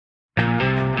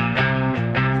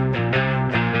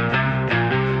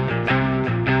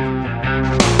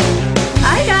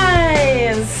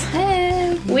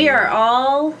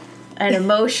an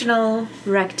emotional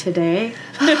wreck today.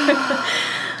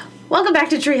 Welcome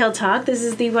back to Tree Hill Talk. This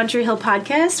is the One Tree Hill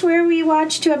podcast where we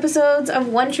watch 2 episodes of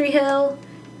One Tree Hill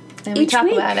and we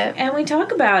talk about it. And we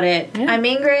talk about it. Yeah. I'm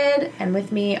Ingrid, and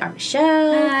with me are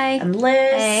Michelle. Hi. And Liz.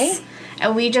 Hey.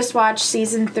 And we just watched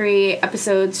season 3,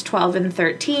 episodes 12 and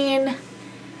 13.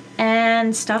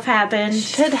 And stuff happened.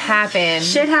 Shit happened.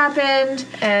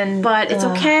 But it's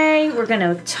okay. We're going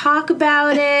to talk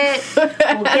about it.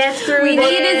 We'll get through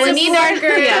it. We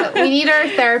need our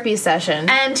therapy session.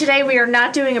 And today we are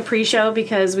not doing a pre-show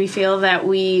because we feel that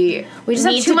we just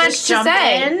need have too to much just to jump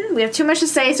say. in. We have too much to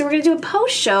say, so we're going to do a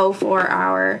post-show for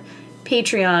our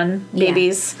Patreon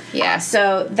babies. Yeah.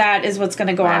 So that is what's going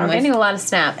to go on. We're getting a lot of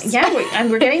snaps. Yeah,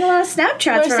 and we're getting a lot of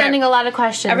Snapchats. We're sending a lot of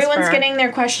questions. Everyone's getting their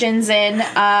questions in.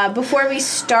 Before we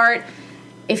start,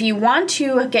 if you want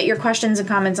to get your questions and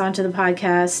comments onto the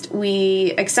podcast,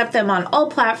 we accept them on all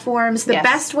platforms. The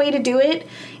best way to do it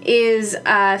is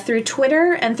through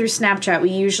Twitter and through Snapchat. We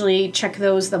usually check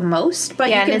those the most. But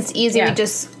and it's easy. Yeah. We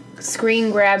just screen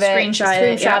grab it, screenshot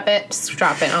it, just drop it.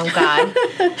 Oh God,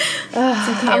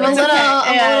 I'm a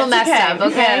little messed up.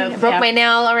 Okay, broke my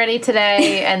nail already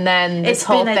today, and then this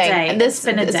whole thing. And it's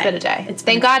been a day.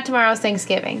 Thank God tomorrow's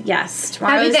Thanksgiving. Yes,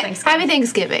 tomorrow is Thanksgiving. Happy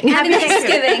Thanksgiving. Happy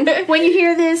Thanksgiving. When you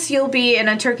hear this, you'll be in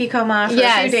a turkey coma for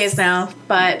a few days now.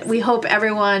 But we hope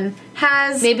everyone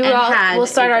has. Maybe we'll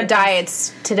start our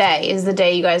diets today. Is the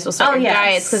day you guys will start your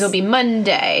diets because it'll be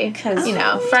Monday. Because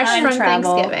fresh from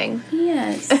Thanksgiving.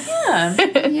 Yes. Yeah.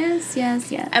 Yes.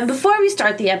 And before we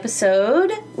start the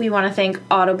episode, we want to thank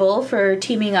Audible for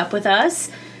teaming up with us.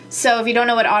 So if you don't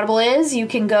know what Audible is, you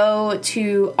can go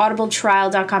to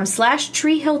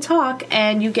audibletrial.com/treehilltalk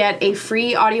and you get a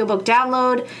free audiobook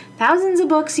download. Thousands of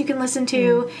books you can listen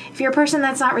to. If you're a person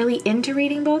that's not really into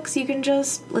reading books, you can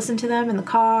just listen to them in the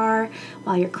car,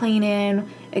 while you're cleaning,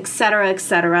 etc.,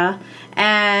 etc.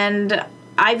 And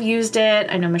I've used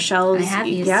it. I know Michelle's. I have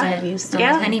used it. I've used it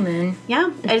on the honeymoon.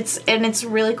 Yeah, it's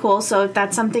really cool. So if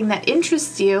that's something that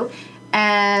interests you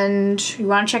and you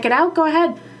want to check it out, go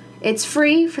ahead. It's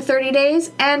free for 30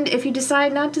 days, and if you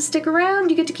decide not to stick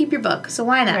around, you get to keep your book. So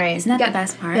why not? Right. Isn't that the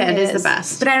best part? Yeah, it is the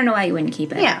best. But I don't know why you wouldn't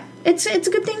keep it. Yeah, it's a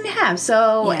good thing to have.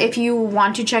 So if you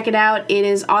want to check it out, it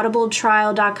is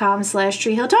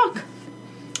audibletrial.com/treehilltalk.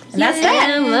 And that's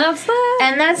that.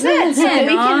 And that's it. So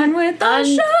we can with the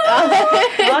show.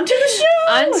 On to the show.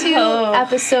 On to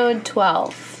episode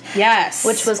 12. Yes.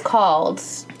 Which was called...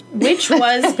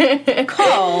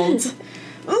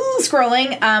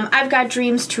 Scrolling. I've got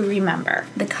dreams to remember.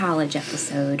 The college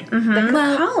episode. Mm-hmm.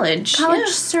 The college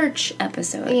search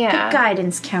episode. Yeah. The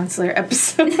guidance counselor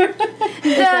episode.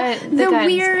 the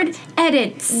weird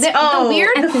edits. The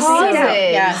weird pauses.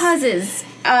 Yes. Pauses.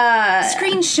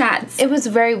 Screenshots. It was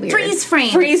very weird. Freeze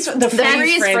frames. The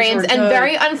freeze frames and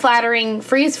very unflattering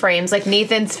freeze frames. Like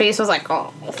Nathan's face was like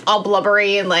all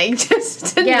blubbery and like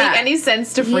just didn't make any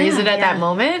sense to freeze it at that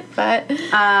moment. But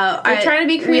we're trying to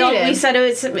be creative. We said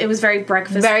it was very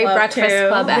Breakfast Club. Very Breakfast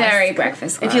Club. Very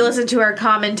Breakfast Club. If you listen to our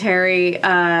commentary,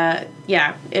 that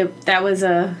was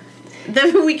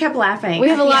we kept laughing. We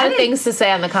have a lot of things to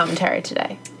say on the commentary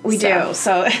today. We do,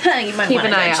 so you might keep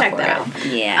want to check that out.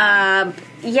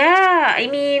 Yeah. I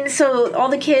mean, so all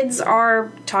the kids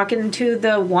are talking to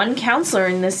the one counselor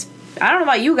in this. I don't know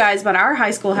about you guys, but our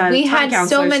high school had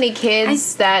so many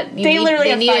kids that they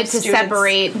needed to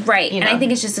separate. Right, and I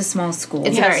think it's just a small school.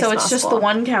 It's just the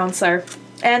one counselor.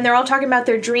 And they're all talking about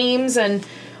their dreams and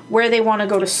where they want to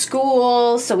go to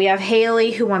school. So we have Haley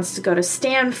who wants to go to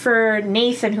Stanford,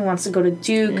 Nathan who wants to go to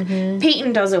Duke,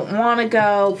 Peyton doesn't want to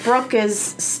go, Brooke is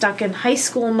stuck in high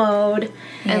school mode,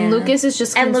 and Lucas is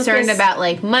just concerned about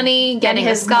like money, getting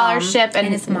a scholarship, and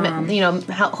his mom.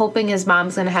 Hoping his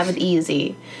mom's going to have it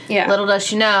easy. Yeah. Little does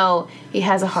she know he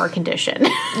has a heart condition.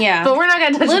 Yeah, but we're not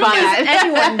going to touch on that.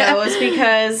 Anyone knows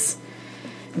because.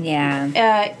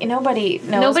 Yeah. Nobody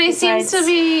knows. Nobody seems to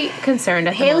be concerned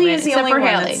at the Haley moment. is the only one.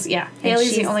 Haley.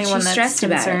 Haley's the only one that's stressed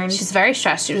concerned. about it. She's very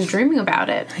stressed. She was dreaming about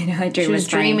it. I know. She was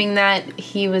dreaming that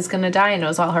he was going to die, and it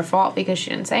was all her fault because she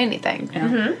didn't say anything.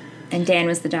 Mm-hmm. And Dan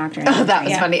was the doctor. Oh, that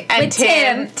was funny. And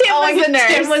Tim was the nurse.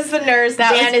 Tim was the nurse.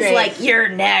 Dan is like, you're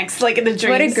next, like in the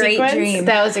dream. What a great sequence. dream.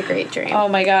 That was a great dream. Oh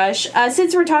my gosh.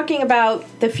 Since we're talking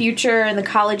about the future and the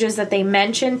colleges that they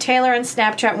mentioned, Taylor on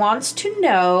Snapchat wants to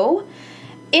know,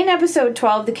 in episode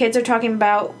 12, the kids are talking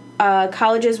about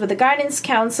colleges with a guidance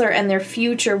counselor and their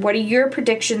future. What are your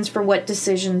predictions for what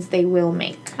decisions they will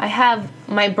make? I have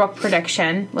my Brooke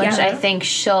prediction, which I think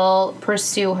she'll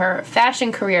pursue her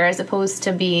fashion career as opposed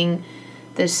to being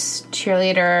this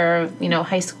cheerleader,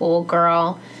 high school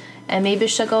girl. And maybe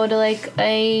she'll go to like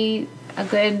a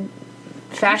good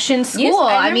fashion school. Yes,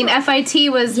 I mean,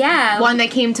 FIT was one that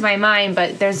came to my mind,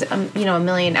 but there's a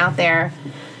million out there.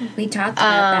 We talked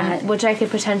about that, which I could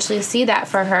potentially see that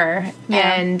for her,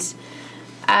 and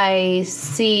I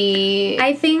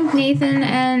think Nathan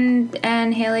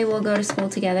and Haley will go to school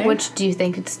together. Which do you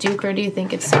think it's Duke or do you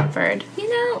think it's Stanford?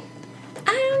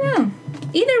 I don't know.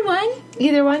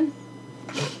 Either one.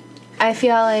 I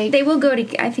feel like they will go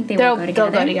to. I think they'll go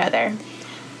together. They'll go together.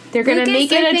 They're going to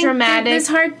make it a dramatic. This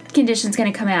heart condition's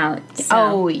going to come out. So.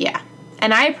 Oh yeah,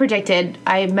 and I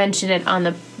mentioned it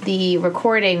on the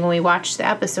recording when we watched the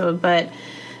episode, but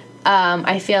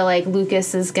I feel like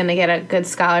Lucas is going to get a good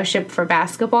scholarship for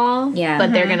basketball. Yeah,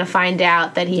 but they're going to find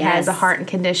out that he has a heart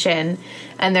condition,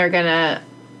 and they're going to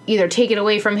either take it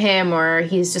away from him or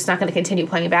he's just not going to continue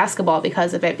playing basketball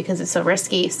because of it because it's so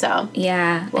risky. So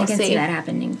yeah, I can see that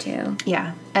happening too.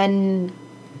 Yeah, and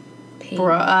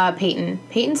Peyton.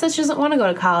 Peyton says she doesn't want to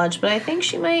go to college, but I think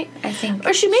she might.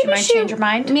 Or she might change her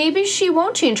mind. Maybe she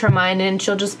won't change her mind, and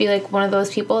she'll just be like one of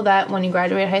those people that when you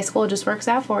graduate high school, it just works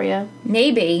out for you.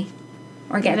 Maybe,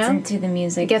 or gets into the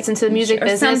music. Gets into the music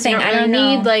business. Something. I don't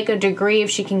need like a degree if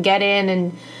she can get in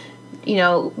and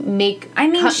make.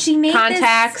 She made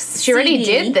contacts. She already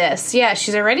did this. Yeah,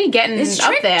 she's already getting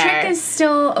up there. Trick is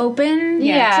still open.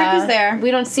 Yeah, Trick is there.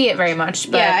 We don't see it very much,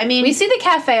 but we see the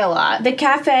cafe a lot. The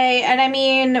cafe,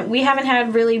 and we haven't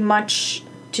had really much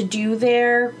to do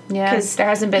there. Yeah, because there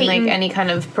hasn't been any kind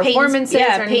of performances.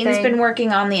 Peyton's been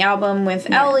working on the album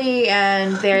with Ellie,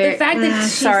 and the fact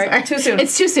that too soon.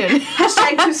 It's too soon.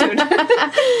 Hashtag too soon.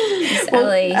 This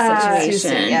Ellie situation. Too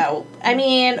soon, yeah. I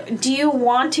mean, do you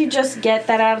want to just get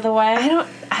that out of the way?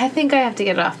 I think I have to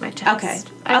get it off my chest. Okay.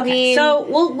 I mean, so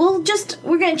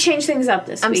we're going to change things up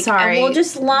this week. I'm sorry. And we'll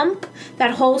just lump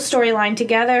that whole storyline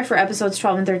together for episodes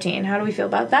 12 and 13. How do we feel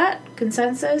about that?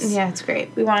 Consensus? Yeah, it's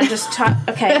great. We want to just talk.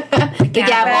 Okay. The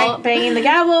gavel. Banging the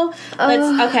gavel.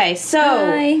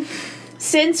 So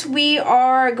since we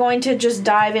are going to just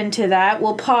dive into that,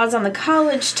 we'll pause on the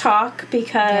college talk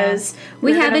because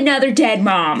we have another dead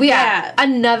mom. Yeah,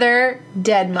 another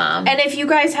dead mom. And if you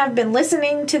guys have been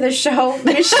listening to the show,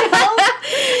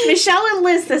 Michelle and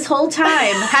Liz this whole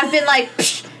time have been like,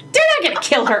 they're not going to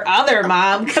kill her other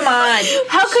mom. Come on.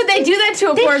 How could they do that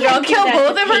to a poor girl? Kill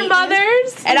both of her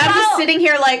mothers? And I'm just sitting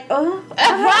here like,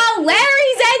 while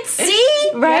Larry's at sea?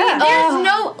 Right. There's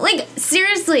no,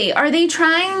 seriously, are they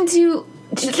trying to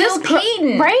kill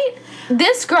Peyton? Right?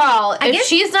 This girl, if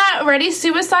she's not already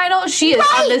suicidal, she is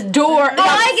on this door. All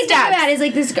I can think about is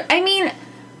this girl.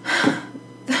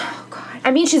 I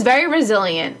mean, she's very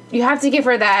resilient. You have to give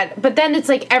her that. But then it's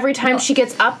like every time she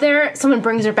gets up there, someone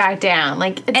brings her back down.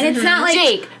 It's not like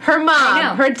Jake, her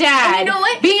mom, her dad, and you know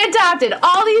what? being adopted,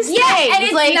 all these things. And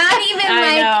it's not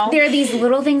even there are these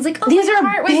little things these are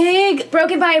heart big,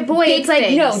 broken by a boy. It's like,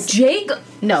 things. Jake.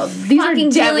 No, these are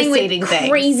devastating things.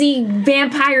 Crazy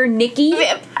vampire Nikki.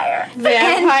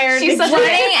 Vampire She's Nikki.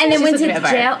 running and then went to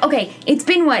jail. Okay, it's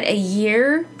been a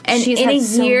year? And she's in had a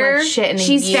so year, much shit in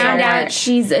she's found out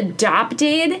she's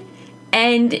adopted,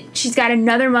 and she's got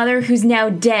another mother who's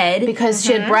now dead because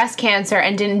she had breast cancer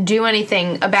and didn't do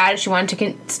anything about it. She wanted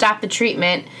to stop the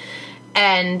treatment,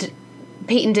 and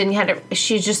Peyton didn't have to.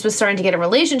 She just was starting to get a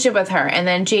relationship with her, and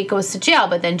then Jake goes to jail,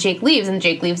 but then Jake leaves, and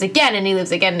Jake leaves again, and he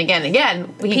leaves again and again and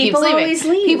again. People always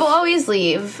leave. People always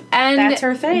leave, and that's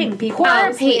her thing. People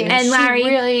poor Peyton and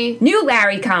Larry. New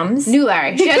Larry comes. New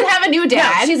Larry. She doesn't have a new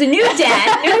dad. No, she's a new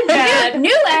dad.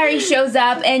 New Larry shows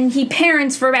up, and he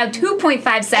parents for about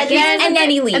 2.5 seconds, and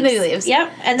then he leaves.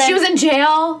 Yep. And then she was in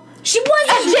jail. She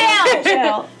was in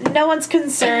jail. No one's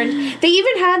concerned. They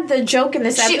even had the joke in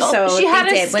this episode. She had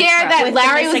a scare that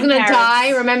Larry was going to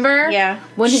die, remember? Yeah.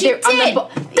 When she did.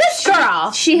 This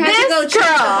girl. She had to go check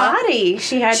the body.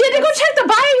 She had to go check the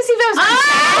body to see if it was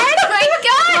dead. Oh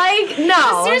my God.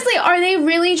 No. Seriously, are they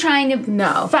really trying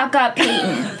to fuck up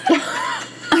Peyton?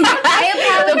 I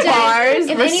apologize. The bars.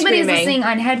 If anybody's listening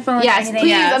on headphones,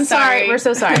 please. I'm sorry. We're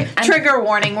so sorry. Trigger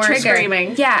warning. We're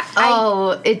screaming. Yeah.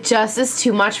 It just is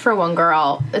too much for one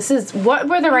girl. This is what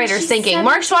were the writers thinking?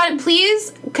 Mark Schwann,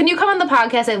 please, can you come on the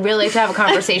podcast? I'd really like to have a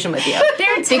conversation with you.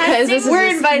 We're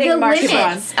inviting Mark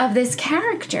Schwann of this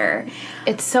character.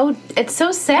 It's so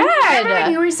sad. I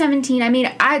remember you were 17. I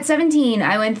mean, at 17,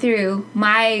 I went through.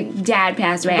 My dad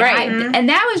passed away, right? And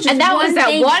that was just one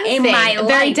thing in my life.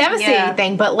 Very devastating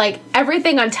thing. But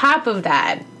everything on top of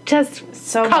that, just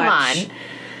so come much.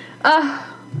 on.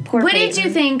 What did you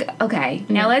think? Okay,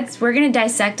 now we're gonna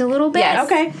dissect a little bit. Yes.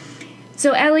 Okay.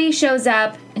 So Ellie shows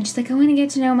up and she's like, I want to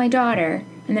get to know my daughter,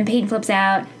 and then Peyton flips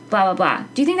out. Blah blah blah.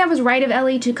 Do you think that was right of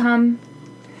Ellie to come?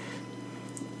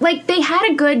 like, they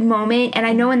had a good moment, and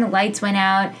I know when the lights went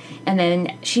out, and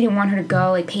then she didn't want her to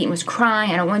go, like, Peyton was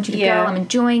crying, I don't want you to go, I'm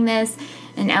enjoying this,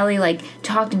 and Ellie, like,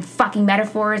 talked in fucking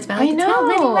metaphors about, like, it's not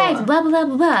living life, blah, blah, blah,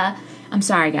 blah, blah. I'm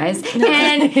sorry, guys.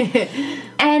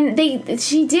 And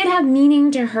she did have meaning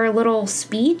to her little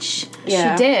speech.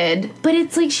 Yeah. She did. But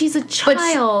it's like she's a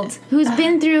child who's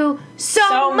been through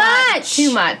so much.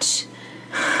 Too much.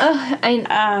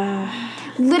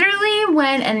 Literally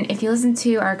when, and if you listen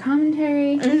to our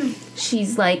commentary,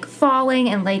 she's like falling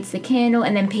and lights the candle,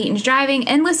 and then Peyton's driving,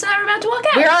 and Liz and I are about to walk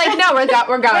out. We're like, no,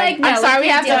 we're going. Like, no, I'm sorry, we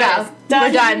have to go.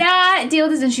 We're done. Not deal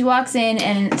with this, and she walks in,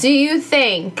 and... Do you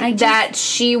think that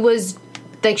she was...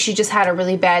 like, she just had a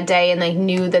really bad day and, like,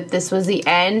 knew that this was the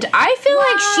end? I feel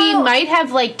like she might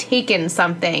have, like, taken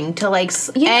something to, like,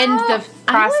 end the process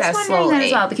slowly. I was wondering that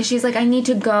as well, because she's like, I need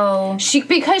to go. She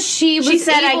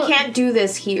said, I can't do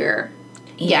this here.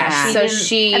 Yeah. So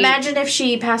she... Imagine if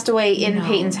she passed away in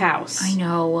Peyton's house. I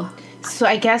know. So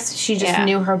I guess she just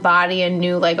knew her body and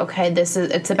knew, like, okay, it's time.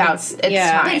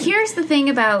 But here's the thing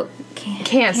about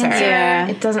cancer. Yeah.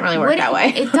 It doesn't really work that way.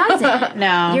 It doesn't.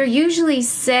 No. You're usually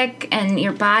sick and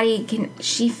your body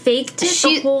she faked it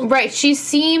the whole... Right. She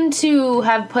seemed to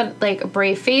have put, like, a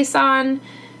brave face on.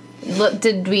 Little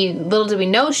did we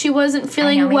know she wasn't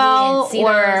feeling well, we didn't see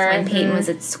those when Peyton was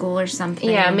at school or something.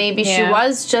 Yeah, maybe she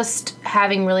was just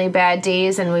having really bad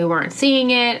days and we weren't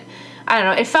seeing it. I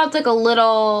don't know. It felt like a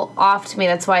little off to me.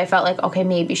 That's why I felt like, okay,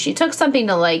 maybe she took something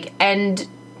to, like, end,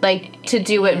 like, to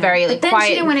do it very, like,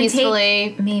 quiet and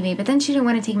peacefully. Maybe, but then she didn't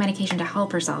want to take medication to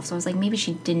help herself. So I was like, maybe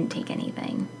she didn't take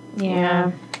anything.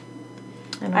 Yeah.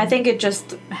 I think it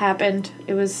just happened.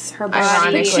 It was her body.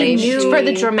 Ironically, for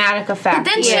the dramatic effect. But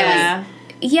then she was...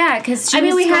 Yeah, because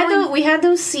we had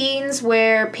those scenes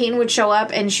where Peyton would show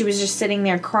up and she was just sitting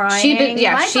there crying.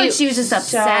 I thought she was just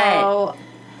upset.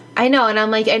 I know, and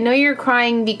I'm like, I know you're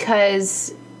crying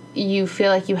because you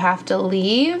feel like you have to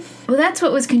leave. Well, that's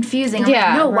what was confusing. I'm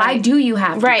like, no, why do you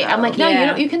have to go? I'm like,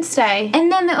 no, you can stay.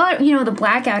 And then, the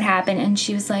blackout happened, and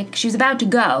she was like, she was about to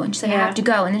go, and she's like, I have to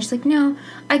go. And then she's like, no,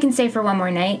 I can stay for one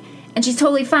more night. And she's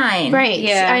totally fine. Right,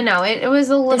 yeah. I know. It was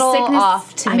a little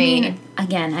off to me. I mean,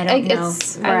 again, I don't know.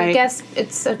 I guess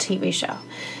it's a TV show.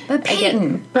 But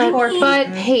Peyton.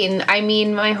 But Peyton, I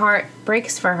mean, my heart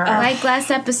breaks for her. Like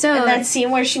last episode. And that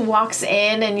scene where she walks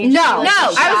in and you I was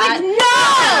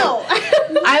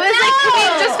like,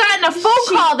 we've just gotten a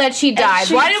phone call that she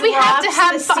died. Why did we have to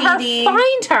have her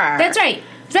find her? That's right.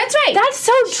 That's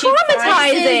so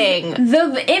traumatizing.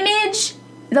 The image...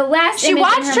 The last she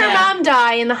watched her mom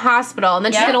die in the hospital, and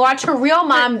then she's gonna watch her real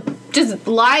mom just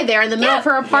lie there in the middle of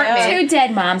her apartment. 2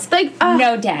 dead moms, like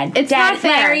no dad. It's not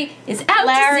fair. Larry is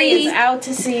out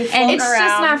to sea, and it's around.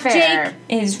 Just not fair. Jake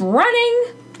is running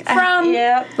from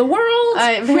the world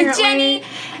with Jenny.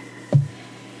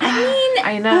 I mean,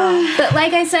 I know. But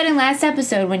like I said in last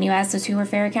episode, when you asked us who her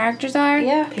favorite characters are,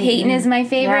 Peyton is my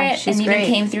favorite, and even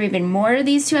came through even more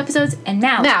these 2 episodes, and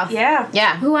Mouth,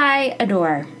 who I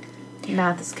adore.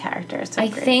 Mouth is character. It's so I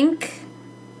think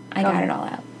I got it all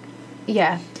out.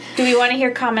 Yeah. Do we want to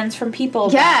hear comments from people?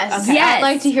 Yes. Okay. I'd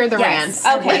like to hear the rants.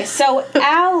 Okay, so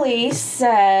Allie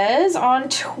says on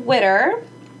Twitter,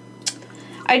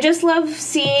 I just love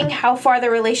seeing how far the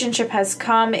relationship has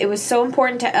come. It was so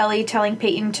important to Ellie telling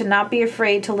Peyton to not be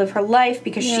afraid to live her life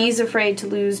because she's afraid to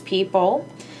lose people.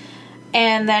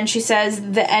 And then she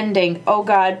says, the ending. Oh,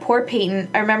 God, poor Peyton.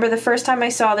 I remember the first time I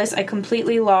saw this, I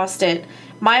completely lost it.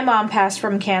 My mom passed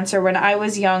from cancer when I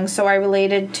was young, so I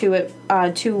related to it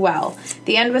too well.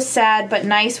 The end was sad, but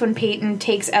nice when Peyton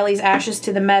takes Ellie's ashes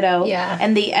to the meadow. Yeah.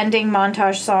 And the ending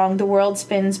montage song, The World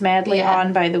Spins Madly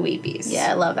On by the Weepies. Yeah,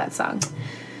 I love that song.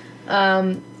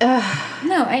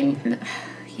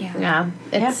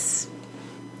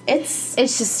 It's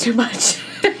just too much.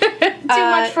 Too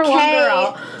much for one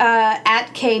girl.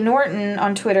 At K Norton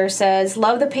on Twitter says,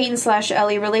 love the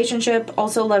Peyton/Ellie relationship.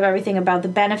 Also love everything about the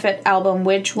Benefit album,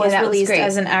 which was released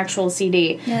as an actual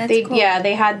CD. Yeah, that's cool. Yeah,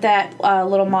 they had that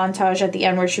little montage at the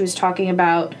end where she was talking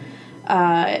about,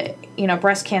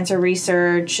 breast cancer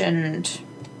research and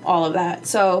all of that.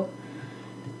 So,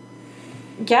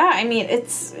 yeah, I mean, it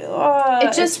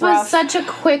just was such a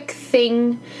quick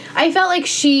thing. I felt like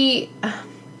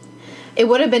it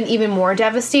would have been even more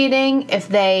devastating if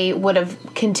they would have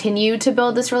continued to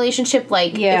build this relationship.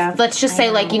 Like, let's just say,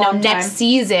 next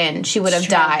season she would have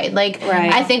died. Like,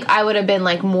 I think I would have been,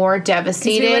 like, more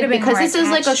devastated because this is,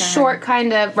 like, a short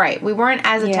kind of... Right, we weren't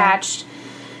as attached.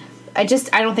 I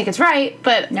don't think it's right,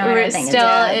 but it would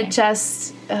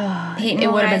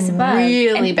have been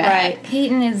really bad.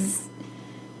 Peyton is...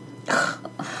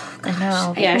 I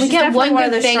know. Yeah, we get one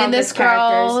good thing in this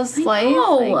girl's life.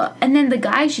 Like, and then the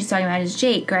guy she's talking about is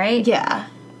Jake, right? Yeah.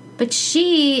 But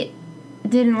she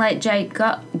didn't let Jake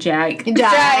go. Jake. No,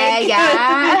 Jake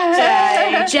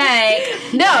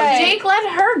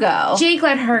let her go. Jake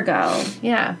let her go.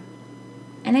 Yeah.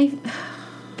 And I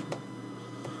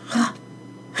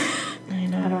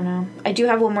don't know. I do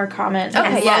have one more comment.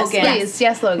 Okay, yes, please.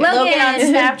 Yes, Logan. Logan on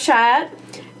Snapchat.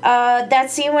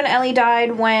 That scene when Ellie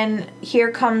died, when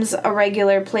Here Comes a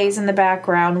Regular plays in the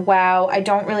background. Wow, I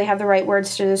don't really have the right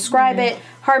words to describe it.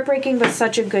 Heartbreaking, but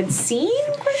such a good scene? ?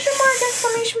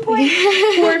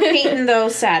 Poor Peyton, though,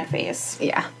 sad face.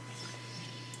 Yeah.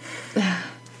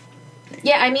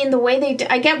 Yeah, I mean the way they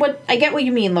I get what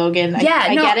you mean, Logan. I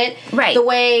get it. Right. The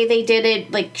way they did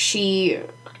it, like she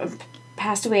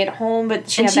passed away at home, but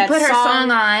she had that put her song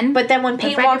on. But then when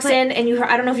Peyton walks in, and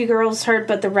I don't know if you girls heard,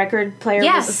 but the record player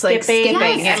was skipping.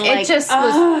 Yes. And it just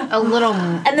was a little.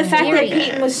 And the fact that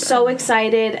Peyton was so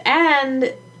excited,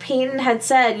 and Peyton had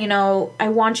said, I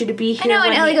want you to be here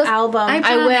when Ellie the goes, album.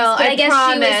 I will. I guess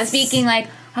promise. She was speaking like,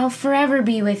 I'll forever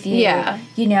be with you. Yeah.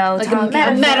 Like a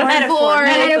metaphor.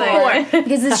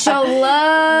 Because the show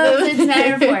loves its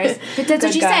metaphors. But that's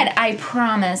what she said. I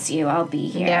promise you I'll be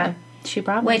here. Yeah. She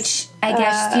promised. Which, I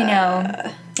guess,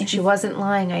 And she wasn't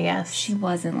lying, I guess. She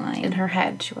wasn't lying. In her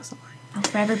head, she wasn't lying. I'll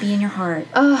forever be in your heart.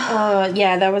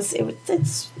 Yeah, that was,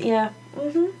 it's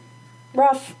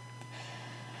rough.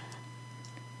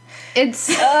 It's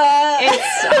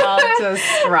all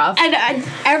just rough. And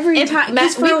every time,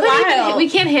 just for a while. We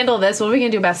can't handle this. What are we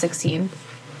going to do about 16?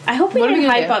 I hope we didn't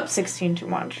hype up 16 too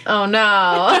much. Oh, no.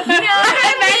 I'm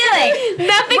really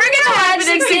nothing. We're going to watch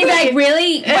 16. Like,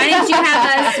 really? Why didn't you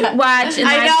have us watch and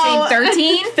live stream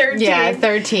 13? 13. Yeah,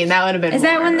 13. That would have been Is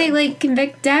that when they,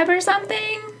 convict Deb or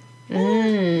something?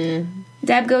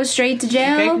 Deb goes straight to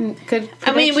jail? Good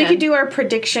I mean, we could do our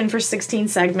prediction for 16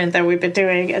 segment that we've been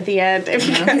doing at the end.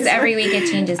 Because every week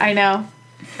it changes. I know.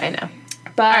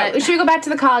 But should we go back to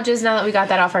the colleges now that we got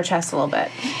that off our chest a little bit?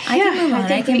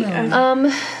 I can move on.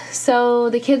 So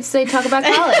the kids, they talk about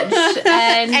college.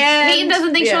 and Peyton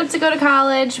doesn't think she wants to go to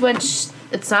college, which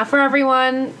it's not for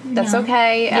everyone. That's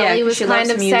okay. Ellie was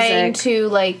kind of saying to,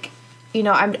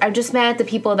 I'm just mad at the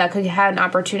people that could have an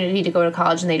opportunity to go to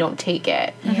college and they don't take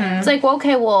it. Mm-hmm. It's like,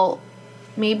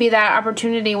 maybe that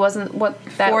opportunity wasn't what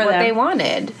they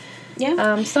wanted.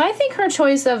 Yeah. So I think her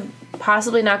choice of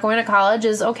possibly not going to college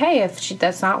is okay if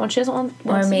that's not what she doesn't want.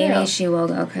 Or maybe she will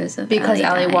go because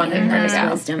Ellie wanted her to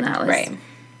go. Wisdom, that was right.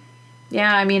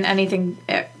 Yeah, I mean anything.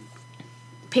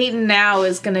 Peyton now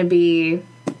is going to be.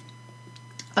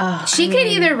 She could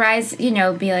either rise, be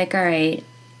like, all right,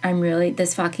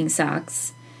 this fucking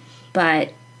sucks,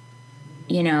 but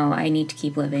I need to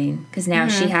keep living because now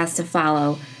she has to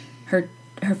follow her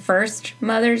first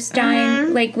mother's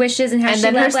dying wishes and how she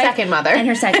then her lived second mother and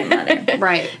her second mother.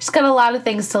 Right. She's got a lot of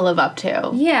things to live up to.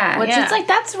 Yeah. Which is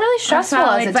that's really stressful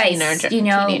as a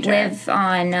teenager. Live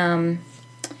on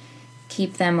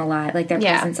keep them alive, their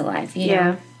presence alive. You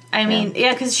know? I mean,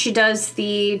 because she does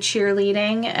the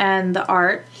cheerleading and the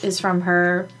art is from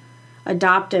her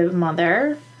adoptive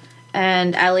mother,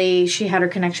 and Ellie, she had her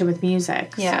connection with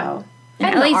music. Yeah. So.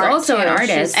 And Ellie's also an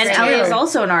artist. And Ellie is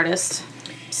also an artist.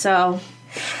 So,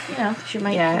 she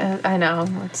might. Yeah, I know.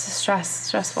 It's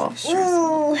stressful.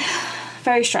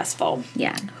 Very stressful.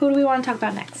 Yeah. Who do we want to talk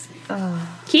about next?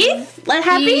 Keith?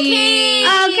 Happy Keith!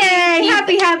 Okay.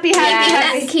 Happy.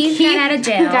 Keith got out of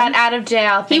jail. Got out of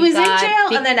jail. He was in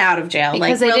jail and then out of jail.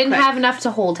 Because they didn't have enough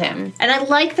to hold him. And I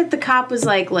like that the cop was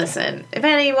like, listen, if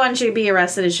anyone should be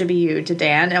arrested, it should be you, to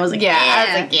Dan. And I was like, I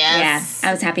was like, yes. Yeah,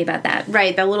 I was happy about that.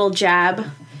 Right, that little jab.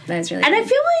 That was really And good. I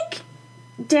feel like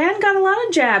Dan got a lot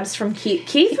of jabs from Keith.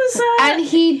 Keith was... and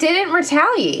he didn't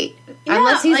retaliate.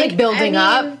 Unless he's building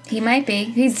up. He might be.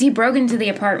 He broke into the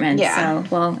apartment. Yeah.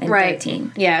 So, in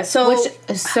 13. Yeah, so... Which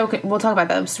is we'll talk about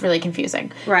that. It's really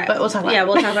confusing. Right. But we'll talk about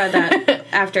we'll talk about that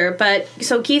after. But,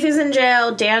 so Keith is in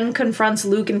jail. Dan confronts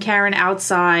Luke and Karen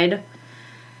outside.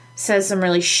 Says some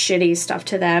really shitty stuff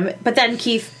to them. But then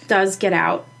Keith does get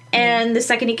out. And the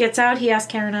second he gets out, he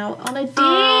asks Karen out on a date.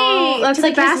 Oh, that's to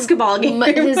the basketball game.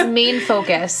 His main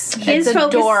focus. It's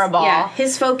adorable. Yeah,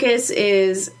 his focus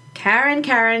is Karen.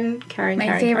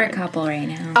 My favorite couple right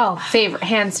now. Oh, favorite,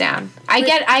 hands down. I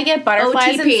get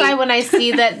butterflies OTP. inside when I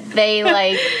see that they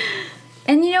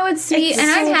And you know what's sweet? And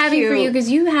I'm happy for you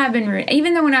because you have been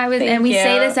even though when I was we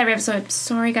say this every episode.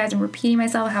 Sorry guys, I'm repeating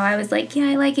myself. How I was like,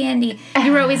 I like Andy.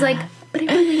 You were always like, but I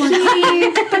really want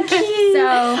Keith.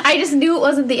 So I just knew it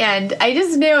wasn't the end. I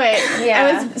just knew it.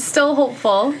 Yeah. I was still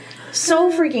hopeful.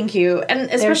 So freaking cute, and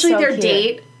especially their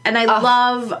date. And I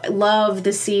love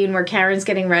the scene where Karen's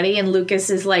getting ready and Lucas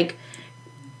is like,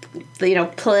 you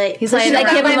know, he's like,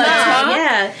 give him the talk?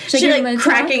 Yeah. She's like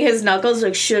cracking his knuckles,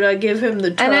 like, should I give him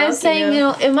the talk? And I was saying, you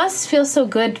know, it must feel so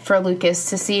good for Lucas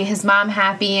to see his mom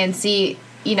happy and see,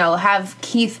 you know, have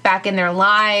Keith back in their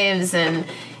lives, and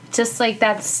just like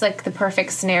that's like the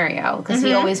perfect scenario, because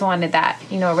he always wanted that.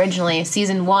 You know, originally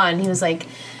season 1, he was like,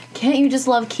 can't you just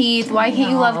love Keith? Why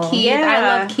can't you love Keith? Yeah. I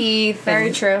love Keith.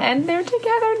 Very true. And they're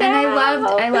together now. And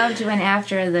I loved when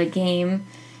after the game,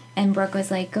 and Brooke was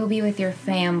like, go be with your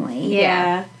family.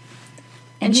 Yeah.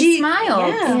 And she smiled.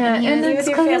 Yeah. And it's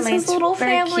because it's his little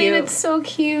family, and it's so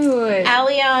cute.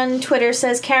 Allie on Twitter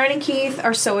says, Karen and Keith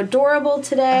are so adorable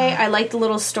today. I like the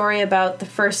little story about the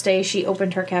first day she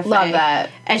opened her cafe. Love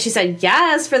that. And she said,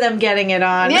 yes, for them getting it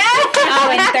on. Yeah.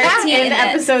 in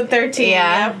episode 13.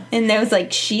 Yeah. Yep. And those,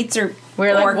 like, sheets are...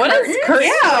 We're like, what curtains? Is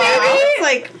curtains? Yeah.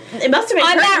 Like, it must have been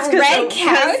on that red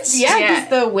couch. Because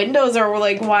the windows are,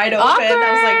 like, wide open. Awkward. I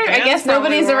was like, I guess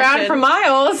nobody's around for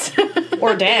Miles.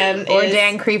 Or Dan. Or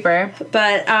Dan Creeper.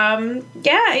 But,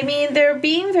 yeah, I mean, they're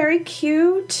being very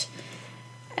cute.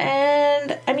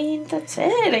 And, I mean, that's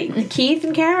it. Keith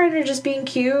and Karen are just being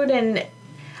cute. And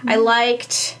I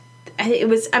liked...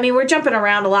 we're jumping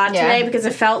around a lot today because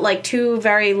it felt like 2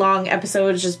 very long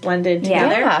episodes just blended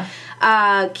together. Yeah.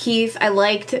 Keith, I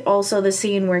liked also the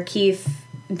scene where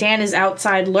Dan is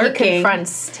outside lurking. He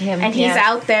confronts him. And he's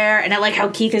out there, and I like how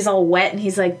Keith is all wet, and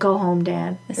he's like, go home,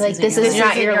 Dan. This is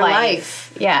not your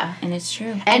life. Yeah. And it's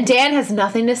true. And Dan has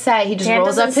nothing to say. He just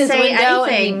rolls up his window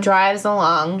and he drives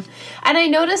along. And I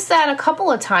noticed that a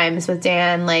couple of times with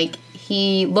Dan, like,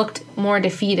 he looked more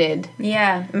defeated.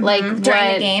 Yeah. Mm-hmm. Like,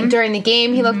 during the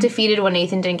game, he looked defeated when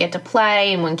Nathan didn't get to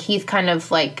play, and when Keith kind of,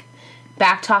 like,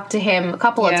 back-talked to him a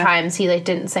couple of times, he, like,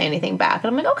 didn't say anything back.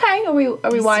 And I'm like, okay, are we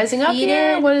wising up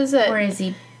here? What is it? Or is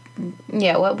he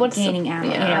what's gaining ammo?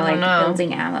 Yeah,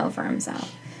 building ammo for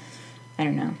himself. I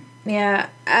don't know. Yeah.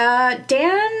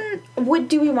 Dan,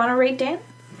 do we want to rate Dan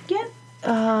yet?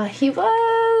 He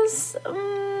was...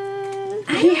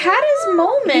 he had his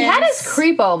moment. He had his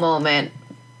creepo moment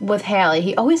with Haley.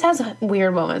 He always has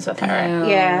weird moments with her.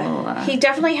 Yeah. He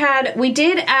definitely had... We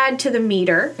did add to the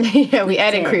meter. Yeah, we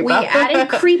added creepo. We added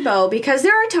creepo because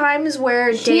there are times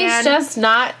where Dan... He's just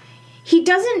not... He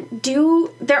doesn't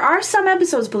do... There are some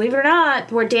episodes, believe it or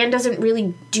not, where Dan doesn't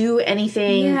really do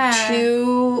anything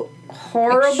too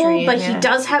horrible, extreme, but he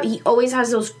does have... He always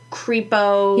has those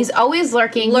creepo... He's always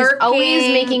lurking. He's always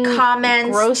making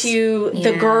comments to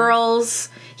the girls.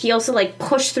 He also, like,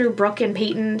 pushed through Brooke and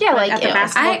Peyton at the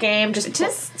basketball game.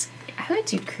 I would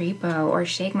do creepo or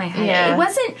shake my head. Yeah.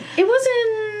 It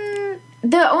wasn't...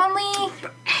 The only...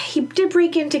 He did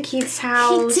break into Keith's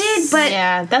house. He did, but...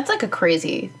 Yeah, that's, like, a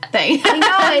crazy thing. I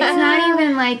know, it's not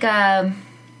even, like,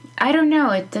 I don't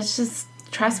know. That's just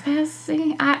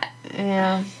trespassing.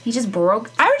 He just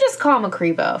broke... I would just call him a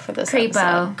creepo for this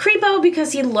episode. Creepo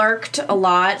because he lurked a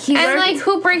lot. Like,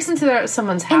 who breaks into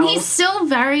someone's house? And he's still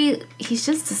he's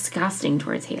just disgusting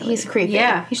towards Haley. He's creepy.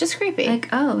 Yeah. He's just creepy. Like,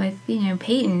 if,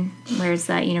 Peyton wears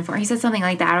that uniform. He said something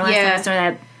like that. Or last time I saw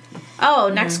that...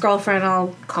 Oh, next girlfriend,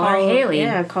 I'll call her Haley.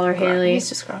 Yeah, call her Haley. He's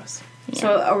just gross. Yeah.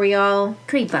 So are we all...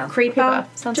 Creepo.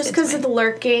 Just because of the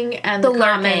lurking and the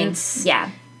comments. Yeah.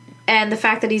 And the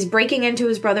fact that he's breaking into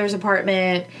his brother's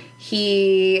apartment.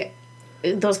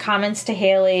 Those comments to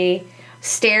Haley,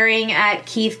 staring at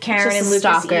Keith, Karen, and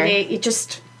Lucas eating. It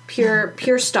just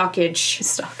pure stockage.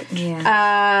 Stockage.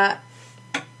 Yeah.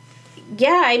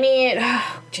 I mean...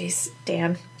 Jeez,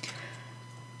 Dan.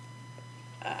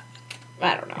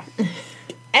 I don't know.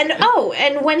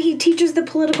 And when he teaches the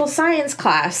political science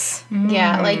class.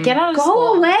 Yeah, like, get out of school.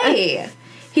 Go away.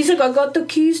 He's like, I got the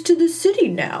keys to the city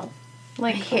now.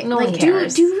 Like, no one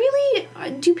cares. Do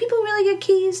people really get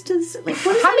keys to the city? Like,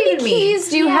 what does How that many even mean? keys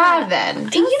do you have then?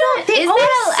 Is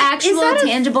that an actual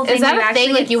tangible thing? Is that a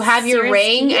thing? Like, you have your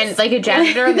ring keys? And, like, a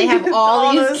janitor, and they have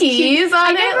all these keys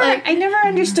on it? I never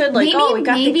understood, like, we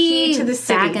got the key to the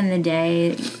city. Back in the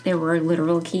day, there were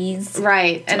literal keys.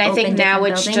 Right. And I think now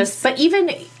it's just... But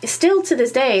even still to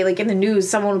this day, like, in the news,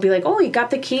 someone will be like, he got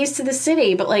the keys to the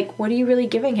city. But, like, what are you really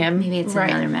giving him? Maybe it's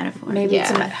another metaphor. Maybe it's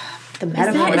the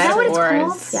metaphor. Is that what it's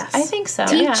called? Yes. I think so.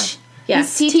 Teach.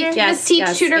 Yes. Tutor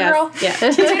girl. Yeah.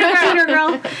 Tutor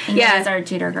girl. Yeah. Our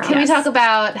tutor girl. Can we talk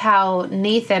about how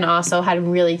Nathan also had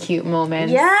really cute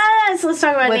moments? Yes. Let's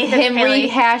talk about with Nathan. With him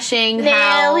rehashing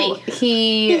how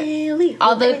he...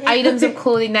 All the items of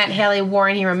clothing that Haley wore,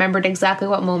 and he remembered exactly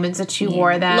what moments that she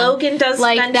wore them. Logan does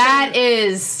mention... that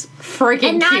is freaking cute.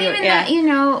 And not even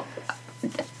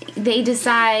that, they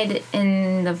decide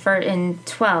in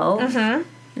 12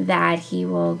 that he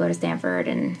will go to Stanford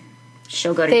and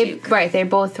she'll go to Duke. Right, they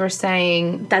both were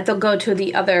saying that they'll go to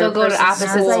the other. They'll go to opposite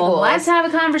schools. Like, let's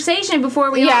have a conversation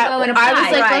before we all go and apply. I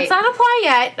was like, let's not apply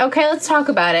yet. Okay, let's talk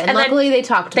about it. And luckily, they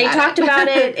talked about it. They talked about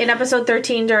it in episode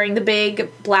 13 during the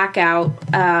big blackout.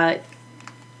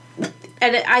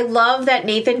 And I love that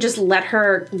Nathan just let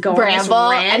her go ramble,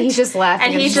 on his rant, and he's just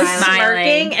laughing, and he's just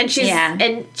smirking,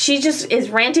 and she just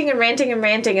is ranting and ranting and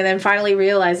ranting, and then finally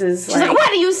realizes, she's like, "What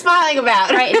are you smiling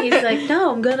about?" Right? And he's like,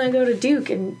 "No, I'm gonna go to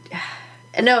Duke, and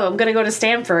no, I'm gonna go to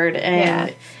Stanford."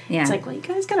 And it's like, well, you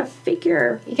guys gotta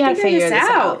figure this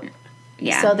out.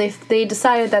 Yeah. So they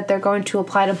decided that they're going to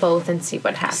apply to both and see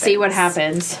what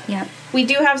happens. Yeah. We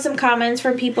do have some comments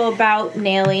from people about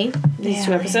Naily these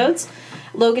 2 episodes.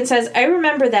 Logan says, I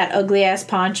remember that ugly-ass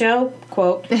poncho,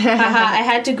 quote, haha, I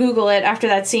had to Google it after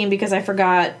that scene because I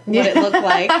forgot what it looked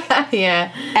like.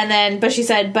 Yeah. And then, but she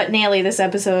said, but Naily this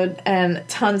episode, and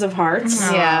tons of hearts.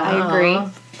 Yeah. I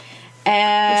agree.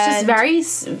 And it's just very,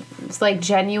 like,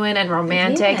 genuine and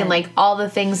romantic and, like, all the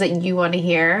things that you want to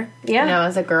hear, you know,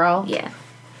 as a girl. Yeah.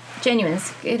 Genuine.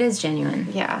 It is genuine.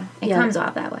 Yeah. It comes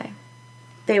off that way.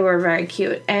 They were very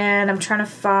cute. And I'm trying to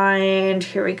find,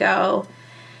 here we go.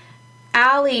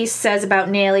 Allie says about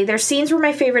Naily, their scenes were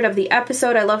my favorite of the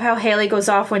episode. I love how Haley goes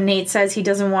off when Nate says he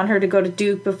doesn't want her to go to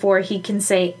Duke before he can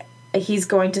say he's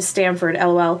going to Stanford,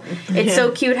 LOL. It's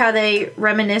so cute how they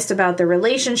reminisced about their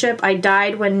relationship. I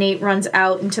died when Nate runs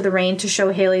out into the rain to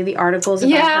show Haley the articles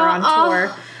about her on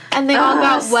tour. And they all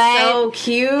got wet. So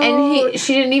cute. And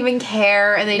she didn't even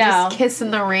care. And they just kissed in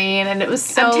the rain. And it was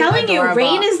so I'm telling adorable. you,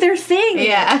 rain is their thing.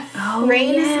 Yeah.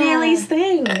 Rain is Naily's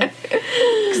thing.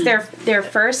 Because their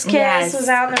first kiss was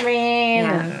out in the rain.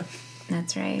 Yeah.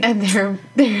 That's right. And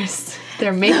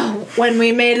they're making... when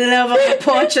we made love on the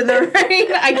porch in the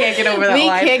rain. I can't get over that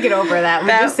line. We can't get over that. We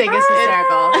just think it's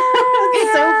hysterical.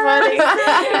 It's so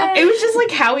funny. It was just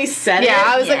like how he said it. Yeah,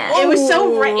 I was like, it was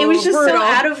so it was just brutal. So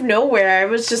out of nowhere. I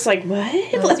was just like, what?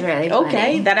 It was really funny.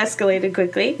 Okay, that escalated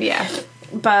quickly. Yeah.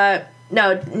 But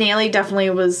no, Naily definitely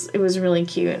was really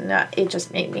cute, and it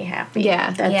just made me happy.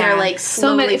 Yeah. That they're like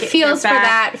slowly feels for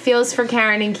that, feels for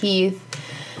Karen and Keith.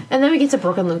 And then we get to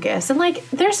Brooke and Lucas. And like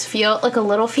there's a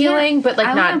little feeling, but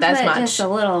like not as much. Just a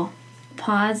little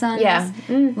pause on this.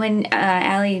 When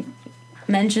Allie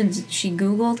mentions she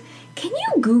Googled, can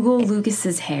you Google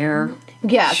Lucas's hair?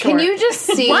 Yeah, sure. Can you just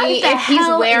see if he's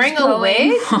wearing a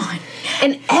wig?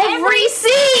 In every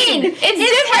scene! It's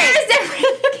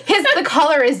different! The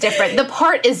color is different. The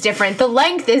part is different. The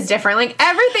length is different. Like,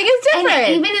 everything is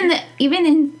different. And even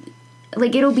in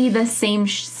like, it'll be the same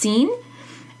scene,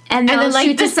 and they'll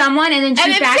shoot to someone, and then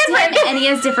shoot back to him, and he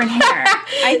has different hair.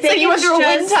 I think you went through a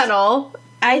wind tunnel.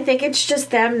 I think it's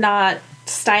just them not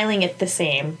styling it the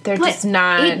same. They're just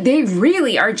not. They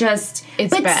really are just.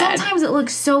 It's bad. Sometimes it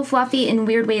looks so fluffy in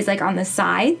weird ways, like on the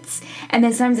sides, and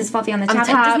then sometimes it's fluffy on the top.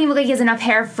 It doesn't even look like he has enough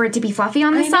hair for it to be fluffy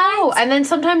on the sides. And then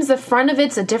sometimes the front of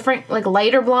it's a different, like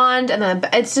lighter blonde, and then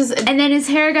it's just. And then his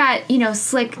hair got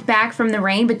slicked back from the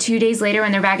rain, but 2 days later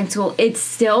when they're back in school, it's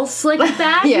still slicked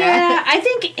back. Yeah, I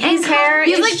think his hair.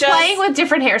 He's like just playing with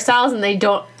different hairstyles, and they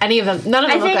don't. Any of them. None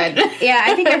of them look good. Yeah,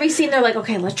 I think every scene they're like,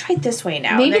 okay, let's try it this way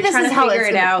now. Maybe this is how figure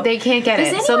it out. They can't get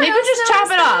it, so maybe just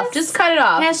chop it off. Just cut it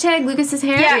off. Hashtag Lucas's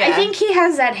hair. Yeah, I think he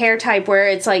has that hair type where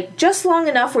it's like just long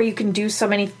enough where you can do so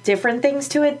many different things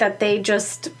to it that they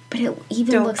just. But it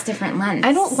even looks different lengths.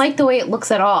 I don't like the way it looks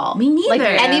at all. Me neither. Like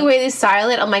any way they style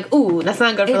it, I'm like, ooh, that's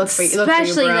not good for looks for you.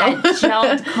 Especially that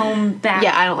gelled comb back.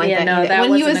 Yeah, I don't like that. No, that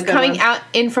when he was coming out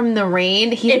in from the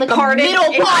rain, he had like parted, a middle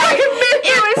part.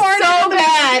 It was so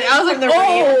bad. I was like,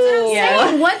 oh,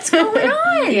 yeah. What's going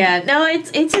on? Yeah, no,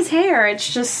 it's his hair.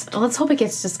 It's just. Let's hope it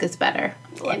just gets better.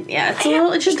 Yeah,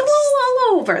 it's just a little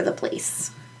all over the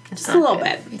place. Just a little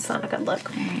bit. It's not a good look.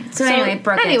 So anyway,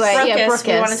 Brookus. Brookus.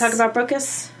 We want to talk about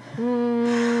Brookus?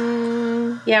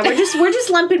 Yeah, we're just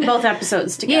lumping both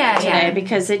episodes together today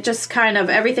because it just kind of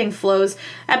everything flows.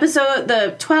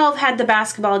 The 12 had the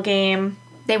basketball game.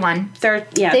 They won.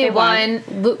 They won.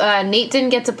 Nate didn't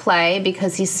get to play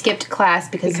because he skipped class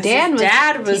because Dan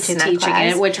was teaching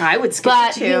it, which I would skip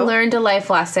but it too. He learned a life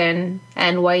lesson,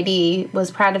 and Whitey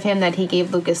was proud of him that he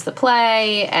gave Lucas the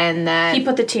play, and that he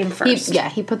put the team first.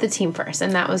 He put the team first,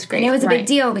 and that was great. And it was a big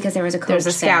deal because there was a coach. There was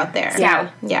a scout there. Yeah.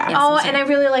 Yes, and I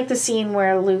really like the scene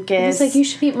where Lucas. He's like, "You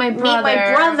should meet my brother."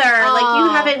 Like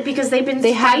you haven't because they've been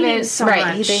fighting so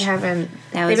much. They haven't.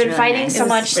 They've been fighting so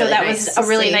much, so that was a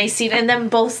really nice scene. And them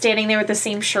both standing there with the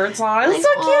same shirts on. It was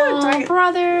so cute.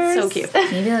 Brothers. So cute.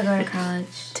 Maybe they'll go to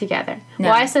college together. No,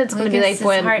 well, I said it's going to be like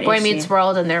Boy Meets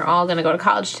World, and they're all going to go to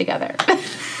college together.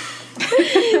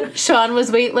 Sean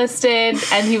was waitlisted,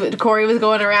 and Corey was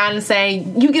going around and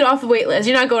saying, "You get off the wait list.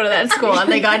 You're not going to that school."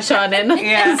 And they got Sean in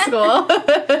school.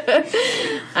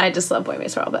 I just love Boy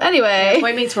Meets World. But anyway,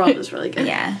 Boy Meets World is really good.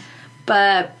 Yeah,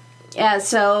 but. Yeah,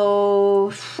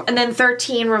 so... And then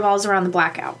 13 revolves around the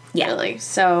blackout, really.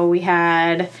 So we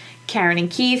had Karen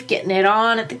and Keith getting it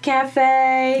on at the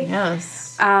cafe.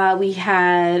 Yes. We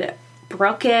had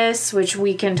Brookus, which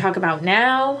we can talk about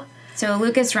now. So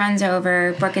Lucas runs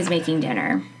over. Brooke is making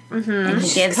dinner. Mm-hmm. And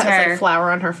he gives her like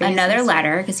flour on her face another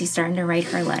letter, because he's starting to write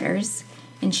her letters.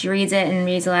 And she reads it and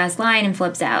reads the last line and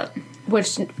flips out.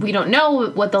 Which we don't know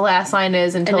what the last line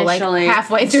is until initially, like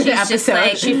halfway through the episode. Just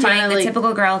like, she finds the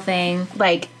typical girl thing,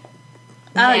 like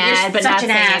mad, but not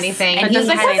saying anything. And he's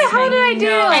like, "What the hell did I do?"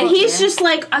 No. And he's just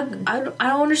like, "I don't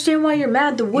understand why you're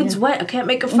mad. The wood's wet. I can't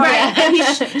make a fire."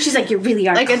 Right. And she's like, "You really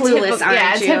are like clueless,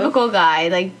 aren't you?" A typical guy.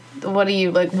 Like, what are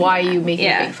you like? Why are you making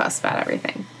a big fuss about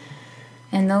everything?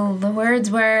 And the words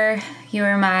were, "You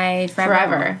are my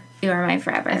forever. You are my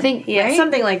forever." I think, right?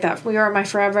 Something like that. "We are my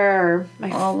forever," or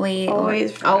my always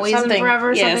and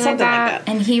forever, something like that.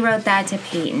 And he wrote that to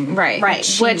Peyton, right?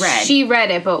 She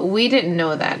read it, but we didn't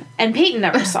know that. And Peyton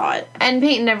never saw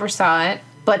it.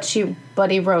 But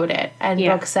he wrote it. And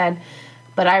Brooke said,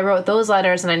 "But I wrote those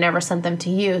letters and I never sent them to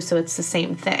you, so it's the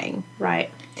same thing."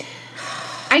 Right.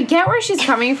 I get where she's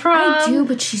coming from. I do,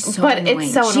 but she's so annoying.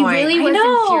 It's so annoying. She really was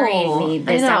infuriating me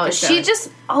this episode. She just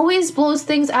always blows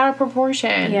things out of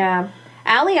proportion. Yeah.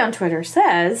 Allie on Twitter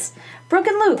says, "Brooke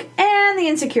and Luke and the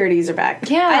insecurities are back."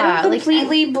 Yeah. I don't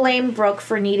completely blame Brooke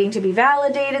for needing to be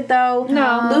validated, though.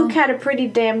 No. Luke had a pretty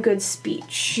damn good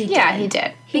speech. He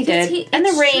did. He did. And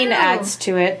the rain adds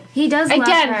to it. He does love her.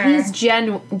 Again, he's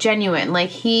genuine. Like,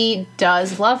 he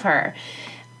does love her.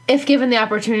 If given the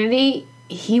opportunity,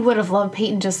 he would have loved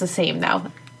Peyton just the same,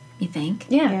 though. You think?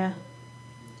 Yeah.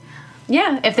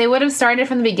 If they would have started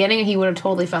from the beginning, he would have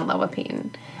totally fell in love with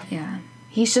Peyton. Yeah.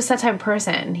 He's just that type of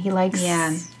person. He likes...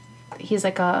 Yeah. He's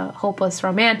like a hopeless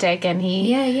romantic, and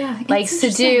he likes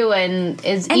to do and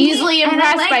is easily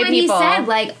impressed by people. And I like when he said,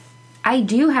 like, I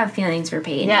do have feelings for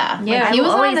Peyton. Yeah. Like, I will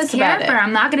always care for her.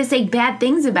 I'm not going to say bad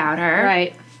things about her.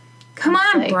 Right. Come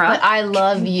on, Brooke. But I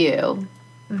love you.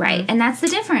 Right, and that's the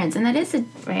difference, and that is a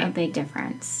big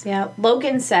difference. Yeah,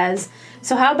 Logan says,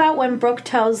 "So how about when Brooke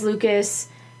tells Lucas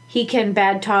he can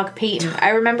bad talk Peyton? I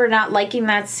remember not liking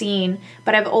that scene,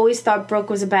 but I've always thought Brooke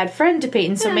was a bad friend to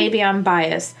Peyton, so maybe I'm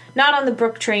biased. Not on the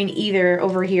Brooke train either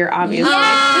over here, obviously."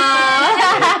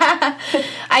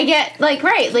 I get, like,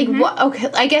 right, like, okay,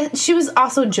 I guess she was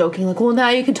also joking, like, well, now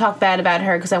you can talk bad about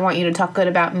her because I want you to talk good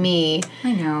about me.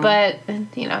 I know. But,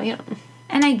 you know.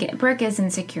 And I get, Brooke is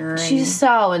insecure. She's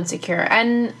so insecure.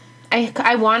 And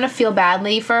I want to feel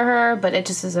badly for her, but it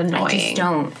just is annoying. I just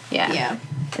don't. Yeah.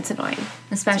 It's annoying.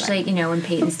 Especially, when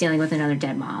Peyton's dealing with another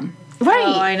dead mom. Right.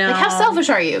 Oh, I know. Like, how selfish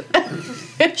are you? She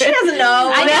doesn't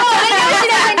know. I know she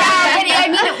doesn't know. I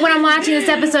mean, when I'm watching this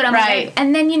episode, I'm like,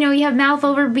 and then, you have Mouth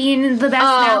over being the best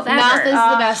Mouth ever. Mouth is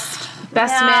the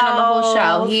best man on the whole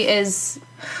show.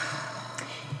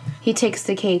 He takes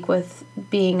the cake with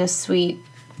being a sweet,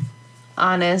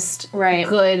 honest,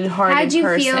 good-hearted person. How'd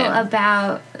you feel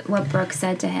about what Brooke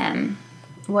said to him?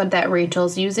 What, that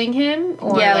Rachel's using him?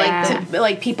 Or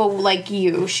like people like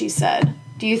you, she said.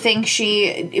 Do you think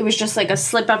it was just like a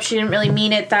slip-up, she didn't really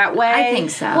mean it that way? I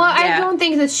think so. Well, I don't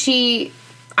think that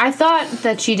I thought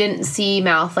that she didn't see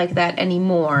Mouth like that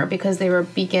anymore because they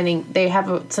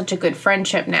have such a good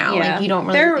friendship now. Yeah. Like, you don't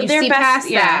really, see past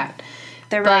that.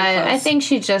 They're really close. I think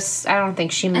I don't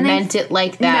think she meant it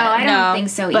like that. No, I don't think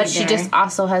so either. But she just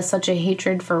also has such a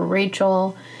hatred for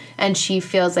Rachel, and she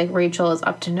feels like Rachel is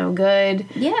up to no good.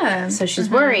 Yeah. So she's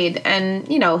worried, and,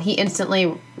 he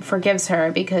instantly forgives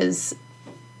her because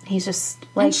he's just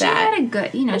like that. She had a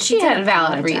good, she had a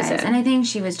valid reason. And I think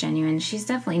she was genuine. She's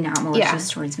definitely not malicious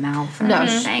towards Mouth or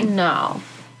anything. No.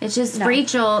 It's just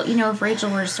Rachel, if Rachel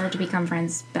were to start to become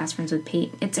best friends with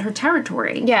Pete, it's her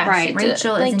territory. Yeah, right.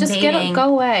 Rachel is invading. Just go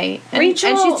away. And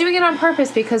she's doing it on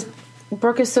purpose because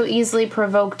Brooke is so easily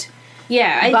provoked.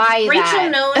 Yeah,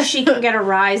 Rachel knows she can get a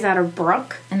rise out of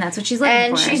Brooke, and that's what she's looking for.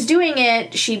 And she's doing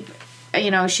it. She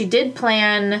did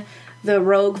plan the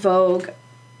Rogue Vogue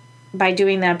by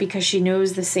doing that because she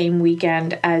knows the same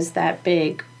weekend as that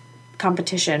big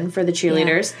competition for the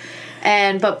cheerleaders.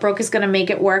 Yeah. But Brooke is going to make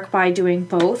it work by doing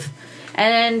both.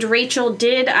 And Rachel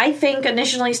did, I think,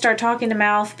 initially start talking to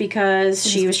Mouth because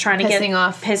she was trying to pissing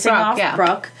off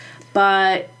Brooke.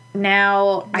 But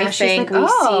now I think we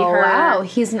see her. Wow,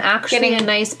 he's actually a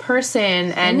nice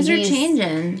person, and things are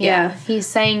changing. Yeah, he's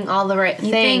saying all the right things.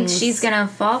 You think she's gonna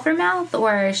fall for Mouth,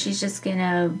 or she's just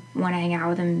gonna want to hang out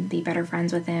with him, be better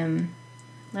friends with him?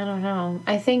 I don't know.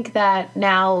 I think that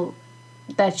now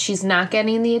that she's not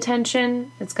getting the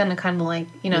attention, it's gonna kind of like,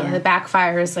 the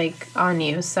backfire is like on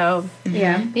you. So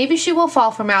maybe she will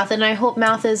fall for Mouth, and I hope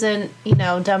Mouth isn't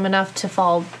dumb enough to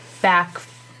fall back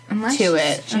to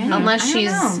it. Unless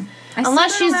she's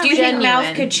do you think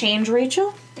Mouth could change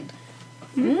Rachel?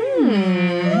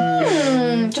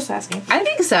 Just asking. I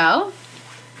think so.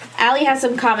 Allie has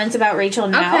some comments about Rachel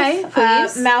and Mouth. Okay,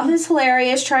 please. Mouth is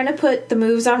hilarious, trying to put the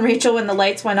moves on Rachel when the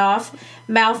lights went off.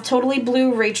 Mouth totally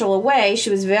blew Rachel away. She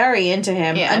was very into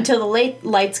him until the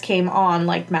lights came on,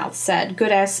 like Mouth said.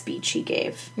 Good-ass speech he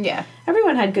gave. Yeah.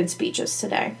 Everyone had good speeches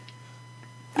today,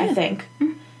 I think.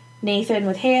 Nathan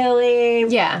with Haley.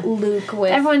 Yeah. Luke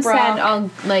with Everyone Brock. said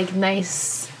all,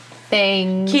 nice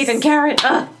things. Keith and Karen.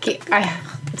 I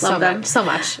love them so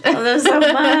much. Love them so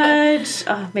much.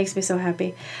 Oh, it makes me so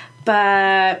happy.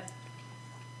 But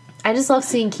I just love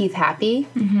seeing Keith happy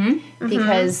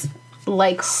because,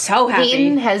 so happy.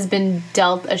 Peyton has been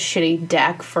dealt a shitty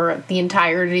deck for the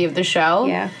entirety of the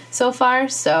show so far.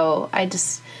 So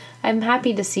I'm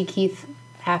happy to see Keith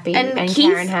happy and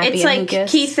Keith, Karen happy. It's and like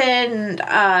Lucas. Keith and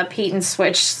Peyton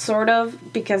switched, sort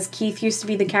of, because Keith used to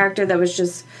be the character that was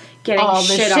just getting all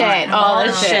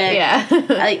the shit. Yeah.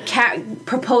 Like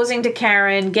proposing to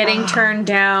Karen, getting turned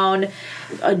down,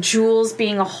 Jules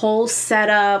being a whole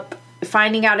setup,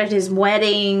 finding out at his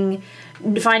wedding,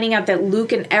 finding out that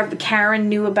Luke and Karen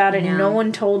knew about it and no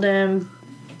one told him,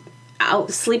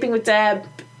 sleeping with Deb,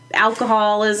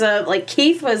 alcoholism. Like,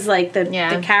 Keith was like the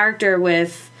character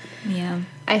with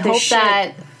I hope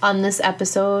that on this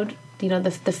episode,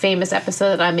 the famous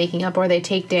episode that I'm making up where they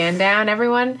take Dan down,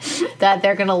 everyone, that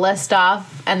they're going to list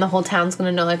off and the whole town's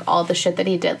going to know, all the shit that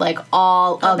he did,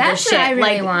 all of the shit. What I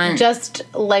really want. Just,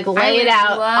 lay it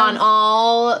out on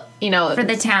all, for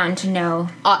the town to know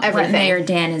everything. What Mayor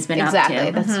Dan has been up to.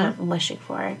 Exactly. That's what I'm wishing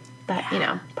for. But,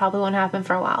 probably won't happen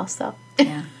for a while, so.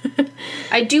 Yeah.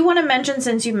 I do want to mention,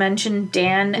 since you mentioned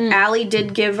Dan, Allie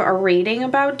did give a rating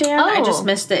about Dan. I just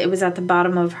missed it. It was at the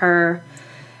bottom of her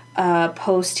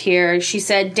post here. She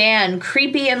said, Dan,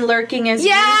 creepy and lurking as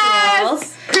usual.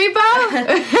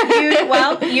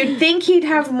 Creepo! You'd think he'd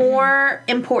have more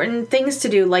important things to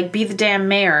do, like be the damn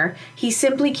mayor. He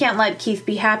simply can't let Keith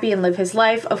be happy and live his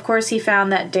life. Of course, he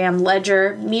found that damn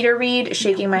ledger. Meter read,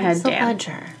 shaking my head, Dan.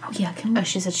 Ledger? Oh, yeah.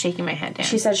 She said shaking my head, Dan.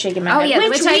 She said shaking my head. Oh, yeah,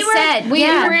 which I said. We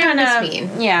were in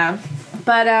between. Yeah.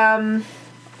 But,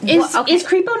 is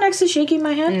Creepo next to shaking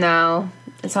my head? No.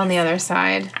 It's on the other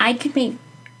side. I could make...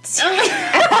 Can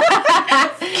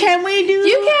we do?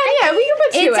 You can, yeah. We can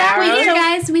put 2 hours. Here,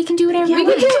 guys. We can do whatever we want.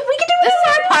 We can do this is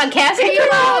our podcast. We can do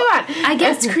whatever we want. I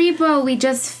guess Creepo, we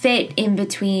just fit in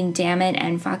between damn it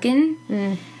and fucking.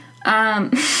 Well,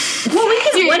 we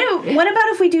can. What about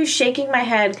if we do shaking my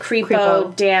head,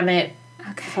 Creepo. Damn it,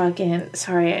 fucking.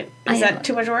 Sorry, is that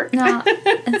too much work? No,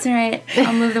 that's all right.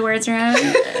 I'll move the words around.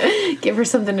 Give her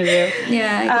something to do.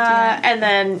 Yeah, I could do that. And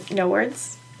then no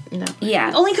words. No.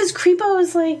 Yeah. Only because Creepo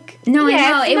was like... No, I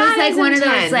know. It was like one of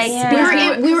those, like...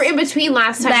 Yeah. We were in between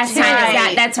last time.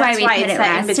 That's why we put it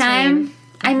last time.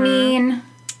 I mean...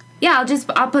 Yeah,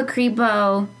 I'll put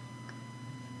Creepo...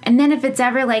 And then if it's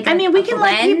ever like we can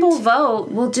let people vote.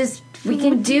 We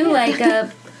can do like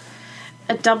a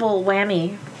double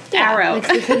whammy arrow. Like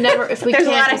we can never... If we There's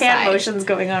can't a lot decide. of hand motions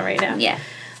going on right now. Yeah.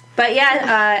 But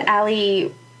yeah,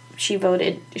 Allie, she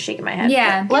voted shaking my head.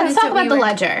 Yeah. Let's talk about the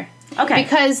ledger. Okay.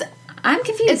 Because I'm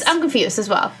confused. I'm confused as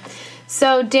well.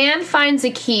 So Dan finds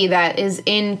a key that is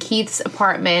in Keith's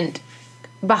apartment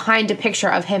behind a picture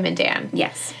of him and Dan.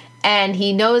 Yes. And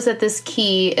he knows that this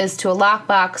key is to a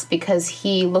lockbox because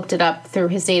he looked it up through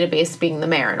his database, being the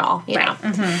mayor and all, you know.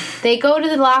 Mm-hmm. They go to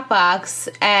the lockbox,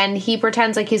 and he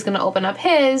pretends like he's going to open up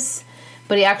his,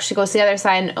 but he actually goes to the other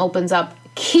side and opens up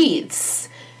Keith's.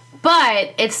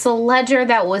 But it's the ledger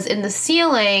that was in the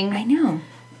ceiling. I know.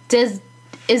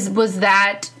 Was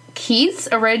that Keith's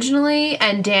originally,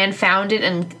 and Dan found it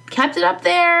and kept it up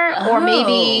there? Oh. Or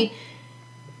maybe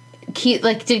Keith,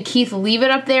 did Keith leave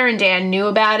it up there and Dan knew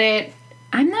about it?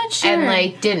 I'm not sure.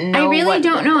 And, didn't know. I really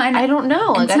don't know. I don't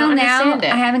know. Until I don't now, understand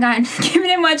it. I haven't given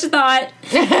it much thought.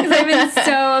 Because I've been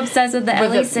so obsessed with the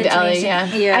Ellie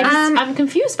situation. Yeah. I'm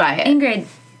confused by it. Ingrid,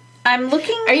 I'm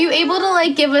looking... Are you able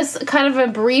to, give us kind of a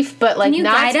brief, but,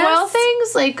 not spoil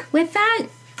things? With that?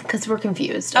 Because we're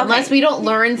confused. Okay. Unless we don't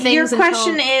learn things. Your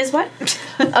question is what?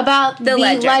 About the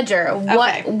ledger.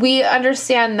 Okay. We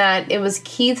understand that it was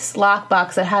Keith's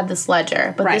lockbox that had this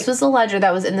ledger, but this was the ledger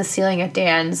that was in the ceiling at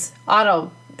Dan's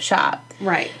auto shop.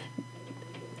 Right.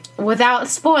 Without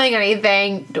spoiling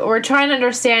anything, we're trying to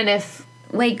understand if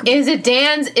is it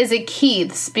Dan's, is it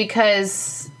Keith's?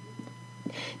 Because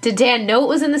Did Dan know it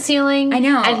was in the ceiling? I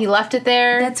know. And he left it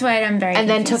there? That's why I'm very And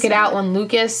then took it out when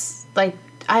Lucas, we're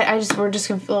just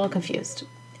a little confused.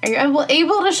 Are you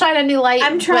able to shine any light?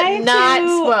 I'm trying but not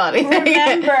spoil anything?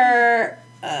 Remember.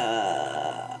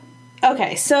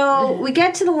 Okay, so we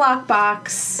get to the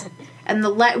lockbox, and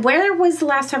where was the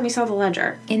last time we saw the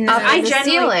ledger? In the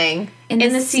ceiling. In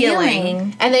the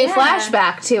ceiling. And they flash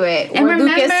back to it, and where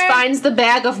Lucas finds the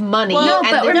bag of money and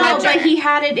the ledger. But he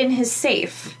had it in his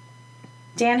safe.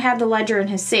 Dan had the ledger in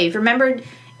his safe. Remember,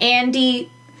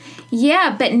 Andy...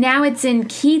 Yeah, but now it's in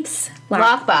Keith's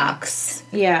lockbox.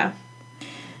 Yeah.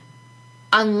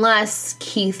 Unless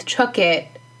Keith took it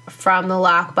from the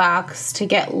lockbox to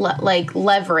get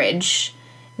leverage,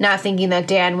 not thinking that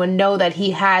Dan would know that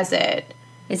he has it.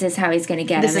 Is this how he's going to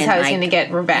get him? This is how he's going to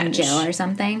get revenge. In jail or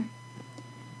something?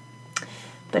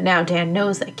 But now Dan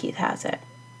knows that Keith has it.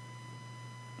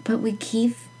 But how would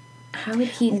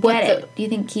Keith get it? Do you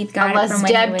think Keith got it from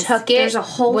when Deb took it? There's a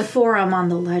whole forum on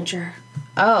the ledger.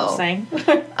 Oh.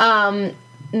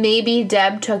 Maybe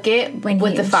Deb took it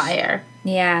with the fire.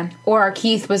 Yeah. Or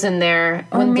Keith was in there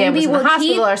when Dan was in the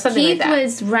hospital or something like that. Keith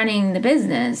was running the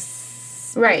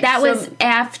business. Right. That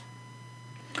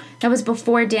was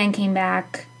before Dan came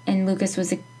back and Lucas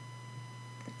was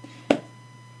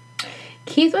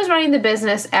Keith was running the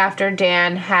business after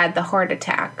Dan had the heart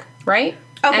attack, right?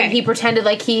 Okay. And he pretended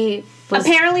like he was...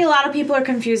 Apparently a lot of people are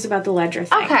confused about the ledger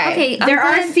thing. Okay. There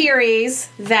are theories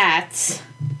that...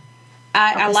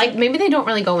 maybe they don't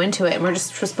really go into it, and we're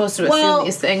just supposed to assume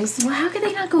these things. Well, how could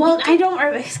they not go into it? I don't...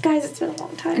 Guys, it's been a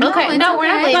long time. No, we're not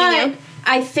blaming you.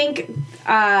 I think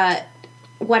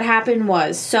what happened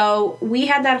was... So, we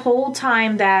had that whole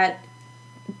time that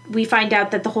we find out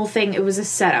that the whole thing, it was a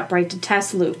setup, right? To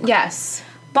test Luke. Yes.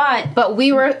 But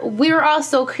we were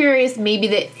also curious maybe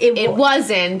that it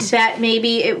wasn't. That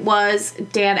maybe it was,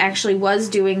 Dan actually was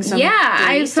doing some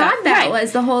I thought that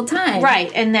was the whole time. Right,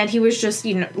 and that he was just,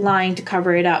 lying to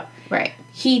cover it up. Right.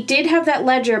 He did have that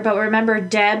ledger, but remember,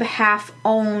 Deb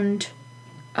half-owned,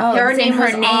 her name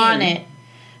was on it.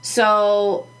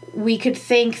 So we could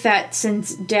think that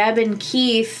since Deb and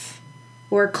Keith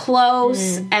were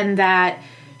close and that...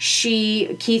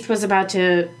 Keith was about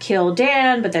to kill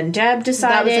Dan, but then Deb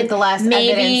decided. That was the last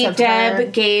evidence of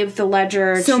Deb gave the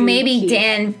ledger to So maybe Keith.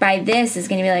 Dan, by this, is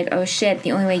going to be like, oh shit,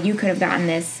 the only way you could have gotten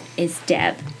this is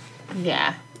Deb.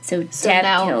 Yeah. So Deb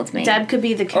killed me. Deb could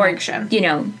be the connection.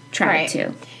 Or, tried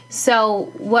to.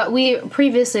 So what we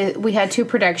had two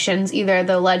predictions. Either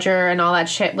the ledger and all that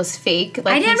shit was fake.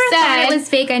 Like I never thought it was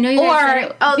fake. I know you guys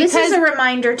said it. This is a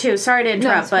reminder too. Sorry to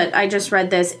interrupt, but I just read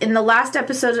this. In the last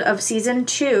episode of season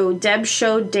 2, Deb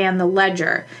showed Dan the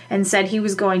ledger and said he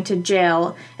was going to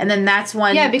jail. And then that's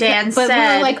when Dan said... But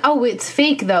we were like, oh, it's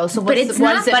fake though. So what does it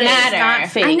matter? It's not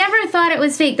fake. I never thought it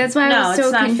was fake. That's why I was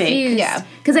so confused. Fake. Yeah.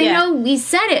 Because I know we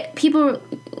said it. People were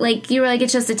like, you were like,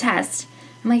 it's just a test.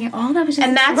 I'm like, that was just...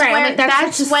 And that's where...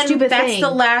 That's the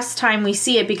last time we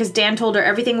see it, because Dan told her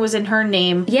everything was in her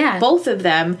name. Yeah. Both of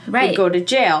them would go to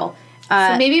jail.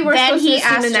 So maybe we're supposed to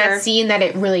assume in that scene that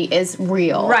it really is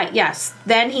real. Right, yes.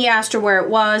 Then he asked her where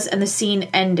it was, and the scene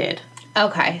ended.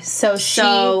 Okay, so she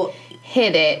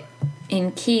hid it...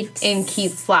 In Keith's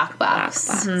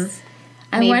lockbox. Mm-hmm.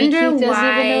 I wonder Keith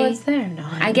why... Even know it's there. No,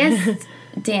 I guess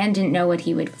Dan didn't know what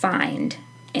he would find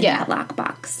in that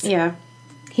lockbox. Yeah.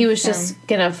 He was just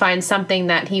going to find something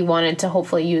that he wanted to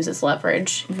hopefully use as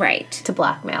leverage. Right. To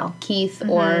blackmail Keith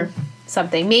or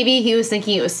something. Maybe he was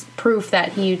thinking it was proof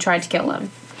that he tried to kill him.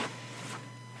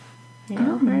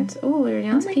 Your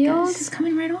nails peeled? This is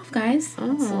coming right off, guys.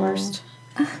 That's the worst.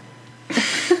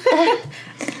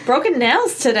 Broken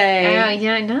nails today.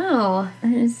 Yeah, I know.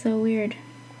 That is so weird.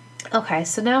 Okay,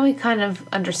 so now we kind of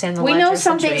understand the ledger. We know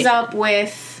something's up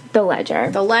with... The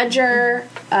ledger.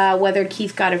 Whether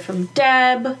Keith got it from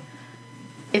Deb,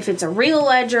 if it's a real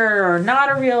ledger or not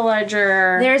a real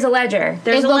ledger. There's a ledger.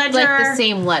 It looked like the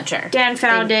same ledger. Dan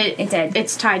found it. It did.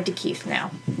 It's tied to Keith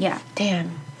now. Yeah.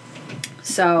 Damn.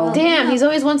 So. Damn, he's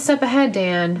always one step ahead,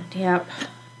 Dan. Yep.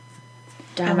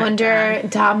 I wonder.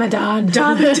 Damadan.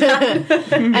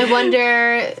 I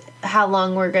wonder how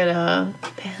long we're gonna,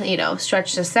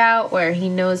 stretch this out where he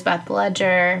knows about the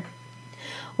ledger.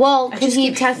 Well, can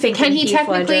he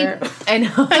technically? I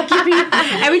know.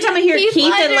 Every time I hear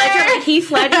Keith and Ledger, Keith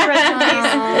Ledger.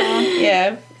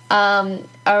 Yeah.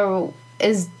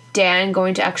 Is Dan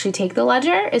going to actually take the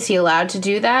ledger? Is he allowed to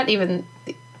do that?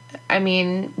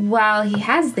 Well, he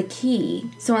has the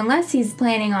key, so unless he's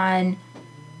planning on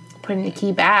putting the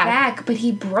key back, but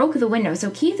he broke the window, so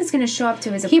Keith is going to show up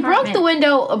to his apartment. He broke the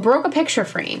window, broke a picture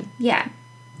frame. Yeah.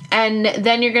 And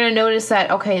then you're going to notice that,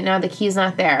 okay, now the key's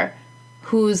not there.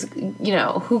 who's,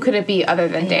 who could it be other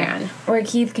than Dan? Or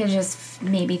Keith could just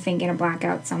maybe think in a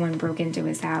blackout someone broke into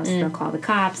his house. They'll call the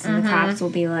cops, and the cops will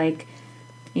be like,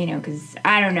 because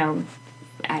I don't know,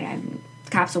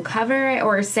 cops will cover it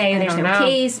or say there's no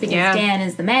case because Dan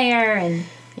is the mayor. And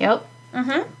yep.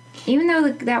 Even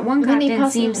though that one cop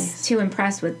didn't seem too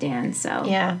impressed with Dan, so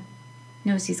yeah,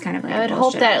 knows he's kind of like. I would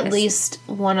hope that at least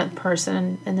one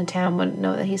person in the town would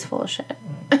know that he's full of shit.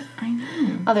 I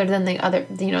know. Other than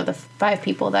the 5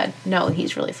 people that know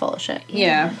he's really full of shit.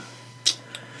 Yeah.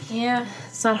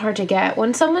 It's not hard to get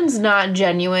when someone's not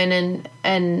genuine,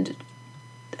 and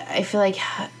I feel like,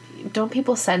 don't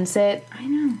people sense it? I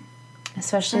know.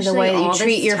 Especially the way that you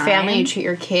treat your family, you treat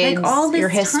your kids, your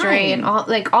history, and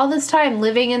all this time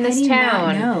living in this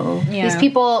town. Know. Yeah. These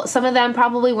people, some of them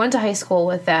probably went to high school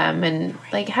with them, and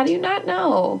how do you not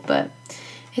know? But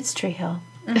it's Tree Hill.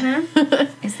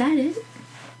 Is that it?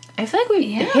 I feel like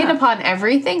we hit upon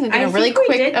everything in a really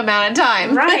quick amount of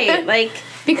time, right?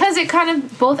 Because it kind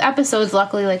of both episodes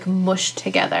luckily mushed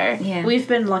together. Yeah, we've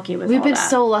been lucky with. We've been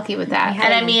so lucky with that,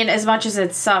 and I mean, as much as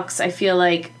it sucks, I feel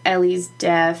like Ellie's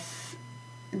death.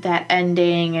 That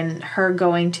ending and her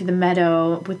going to the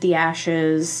meadow with the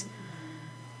ashes,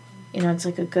 it's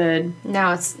like a good.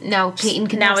 Now Peyton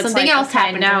can have something else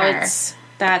happen to her.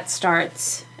 That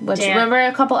starts. Remember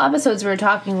a couple episodes we were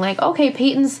talking okay,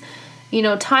 Peyton's,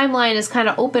 timeline is kind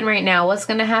of open right now. What's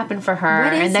going to happen for her?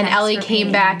 And then Ellie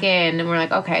came back in, and we're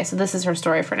like, okay, so this is her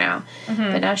story for now.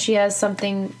 But now she has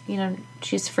something.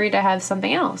 She's free to have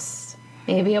something else.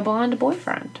 Maybe a blonde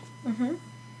boyfriend.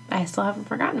 I still haven't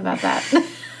forgotten about that.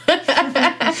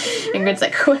 Ingrid's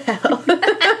like, well.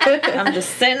 I'm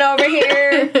just sitting over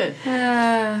here.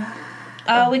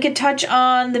 We could touch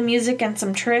on the music and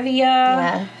some trivia.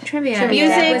 Yeah. Trivia.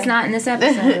 Music. Deb was not in this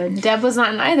episode. Deb was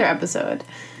not in either episode.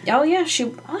 Oh yeah, she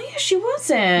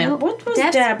wasn't. Nope. What was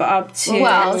Deb up to?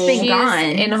 Well, she's been gone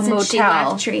in a motel. She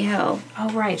left Tree Hill. Oh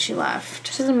right, she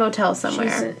left. She's in a motel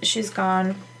somewhere. She's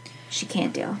gone. She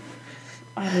can't deal.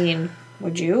 I mean,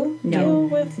 would you deal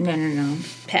with? No.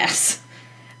 Pass.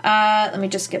 Let me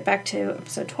just get back to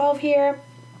episode 12 here.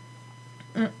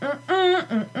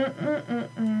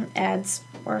 Ads.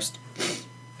 Worst.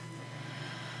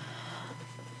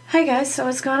 Hi guys, so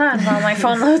what's going on while my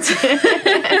phone loads?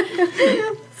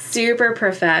 Super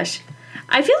profesh.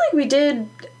 I feel like we did,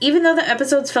 even though the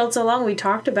episodes felt so long, we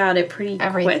talked about it pretty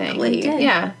quickly. We did.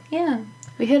 Yeah. Yeah.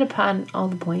 We hit upon all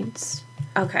the points.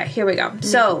 Okay, here we go.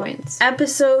 So,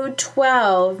 episode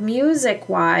 12,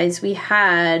 music-wise, we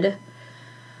had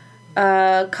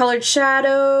Colored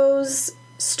Shadows,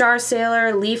 Star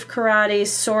Sailor, Leaf Karate,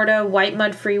 Sorta, White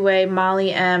Mud Freeway,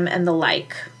 Molly M, and the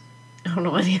like. I don't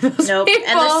know any of those Nope. people.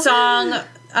 And the song,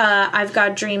 I've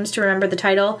Got Dreams to Remember the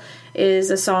Title,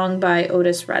 is a song by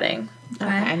Otis Redding. Okay.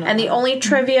 And the only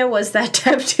trivia was that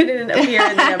Deb didn't appear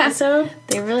in the episode.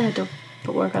 They really had to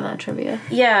work on that trivia.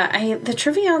 Yeah, the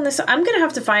trivia on this, I'm going to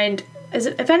have to find,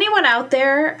 if anyone out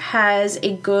there has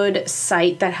a good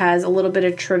site that has a little bit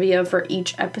of trivia for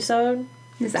each episode.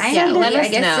 I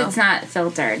guess it's not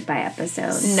filtered by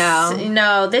episode.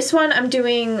 No, this one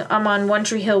I'm on One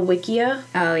Tree Hill Wikia.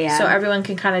 Oh, yeah. So everyone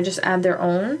can kind of just add their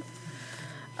own.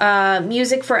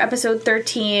 Music for episode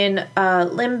 13,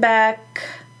 Limbeck,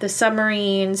 The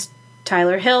Submarines,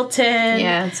 Tyler Hilton.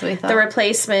 Yeah, that's what we thought. The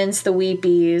Replacements, The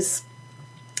Weepies.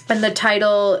 And the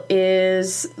title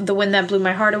is The Wind That Blew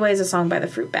My Heart Away is a song by the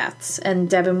Fruit Bats. And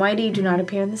Deb and Whitey do not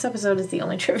appear in this episode is the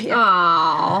only trivia.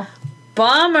 Aww.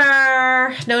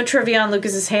 Bummer. No trivia on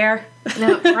Lucas's hair.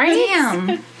 No, right?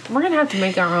 Damn. We're going to have to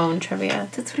make our own trivia.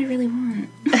 That's what I really want.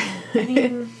 I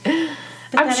mean,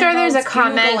 I'm sure there's a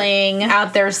comment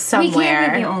out there somewhere. We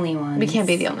can't be the only ones. We can't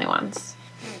be the only ones.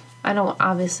 I don't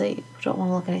want to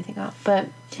look anything up, but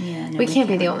we can't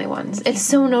be the only ones. It's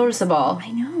so noticeable.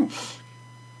 I know.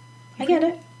 I get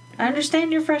it. I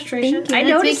understand your frustration. I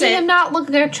notice making him not look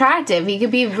attractive. He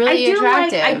could be really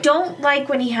attractive. I don't like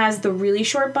when he has the really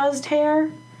short buzzed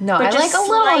hair. No, I like a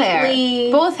little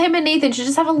hair. Both him and Nathan should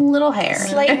just have a little hair.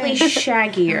 Slightly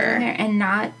shaggier. And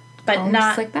not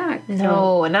slick back.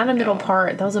 No, not a middle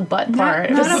part. That was a butt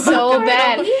part. It was so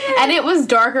bad. Yeah. And it was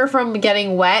darker from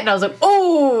getting wet, and I was like,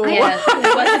 oh! Yeah,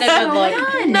 it wasn't a good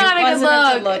look. Not a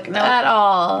good look at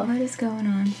all. What is going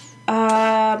on?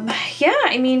 Yeah,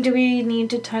 I mean, do we need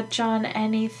to touch on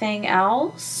anything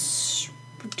else?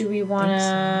 Do we want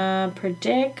to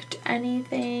predict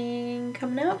anything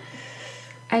coming up?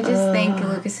 I just think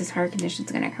Lucas's heart condition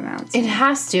is going to come out soon. It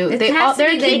has to.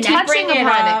 They're touching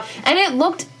upon it. And it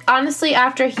looked, honestly,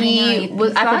 after he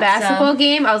was at the basketball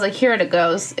game, I was like, here it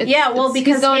goes.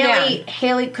 Because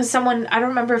Haley, because someone, I don't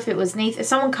remember if it was Nathan,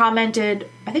 someone commented,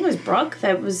 I think it was Brooke,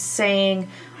 that was saying,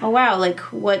 oh wow, like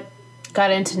what got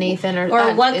into Nathan or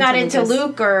what got into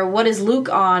Luke, or what is Luke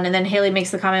on? And then Haley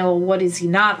makes the comment, well, what is he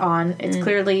not on? It's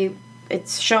clearly,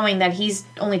 it's showing that he's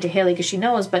only to Haley because she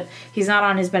knows, but he's not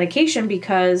on his medication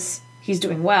because he's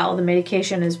doing well. The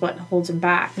medication is what holds him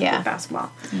back with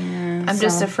basketball. Yeah. I'm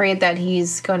just afraid that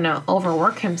he's going to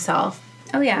overwork himself.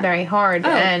 Oh, yeah. Very hard.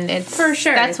 And it's for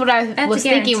sure. That's what I was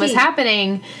thinking was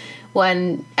happening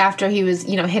when, after he was,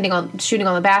 shooting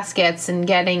all the baskets and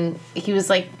he was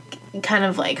like, kind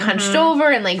of like hunched over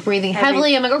and like breathing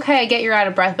heavily. I'm like, okay, I get you're out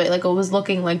of breath, but like it was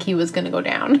looking like he was going to go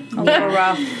down. A little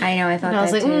rough. I know, I thought that I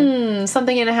was like,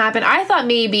 something going to happen. I thought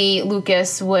maybe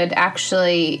Lucas would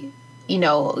actually,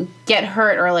 get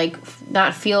hurt or like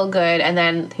not feel good, and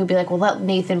then he'd be like, well, let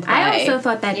Nathan play. I also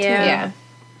thought that too. Yeah.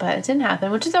 But it didn't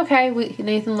happen, which is okay.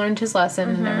 Nathan learned his lesson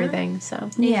and everything, so.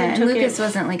 Yeah, and Lucas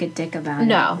wasn't, like, a dick about it.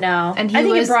 No. And I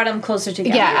think it brought them closer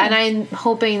together. Yeah, and I'm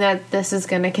hoping that this is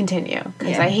going to continue,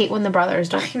 because I hate when the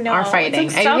brothers are fighting.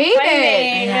 Like, I hate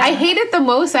it. Yeah. I hate it the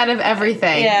most out of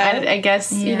everything. Yeah. I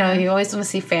guess, you always want to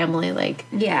see family, like.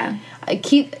 Yeah.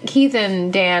 Keith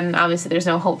and Dan, obviously there's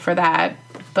no hope for that,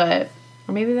 but...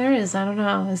 Or maybe there is. I don't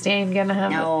know. Is Dan gonna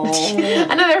have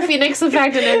another Phoenix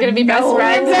effect, and they're gonna be best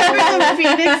friends?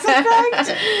 Phoenix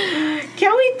effect.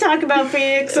 Can we talk about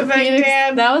Phoenix effect,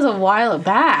 Dan? That was a while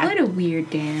back. What a weird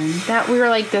Dan. That we were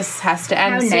like, this has to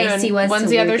end soon. Nice he was.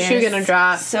 When's the other shoe gonna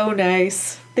drop? So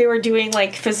nice. They were doing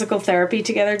like physical therapy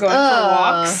together, going for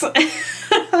walks,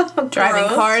 driving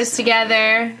cars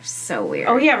together. So weird.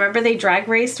 Oh yeah, remember they drag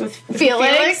raced with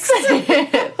Felix?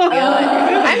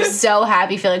 I'm so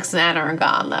happy Felix and Anna are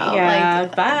gone though. Yeah,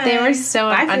 bye. They were so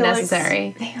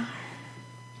unnecessary. They are.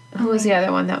 Who was the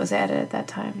other one that was added at that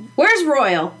time? Where's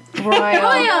Royal?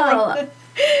 Where's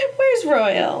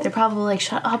Royal? They're probably like,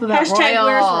 shut up about Royal.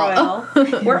 Where's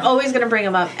Royal? We're always going to bring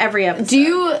him up every episode. Do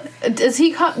you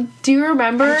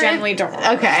remember? I genuinely don't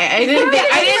remember. Okay. I didn't think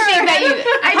that you...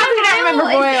 How did I remember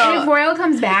Royal? If Royal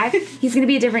comes back, he's going to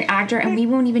be a different actor, and we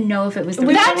won't even know if it was the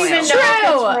That's true.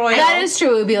 That is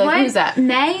true. It would be like, who's that?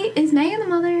 May? Is May the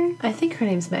mother? I think her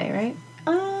name's May, right?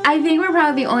 I think we're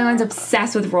probably the only ones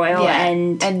obsessed with Royal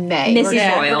and May.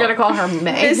 Mrs. Royal. We're going to call her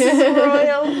May. Mrs.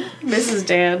 Royal. Mrs.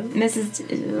 Dan.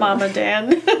 Mama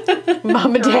Dan.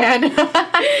 Mama Dan.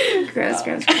 Gross.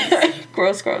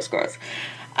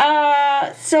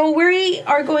 So we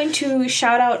are going to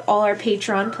shout out all our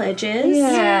Patreon pledges.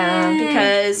 Yeah.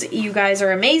 Because you guys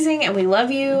are amazing and we love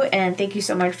you, and thank you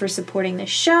so much for supporting the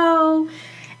show.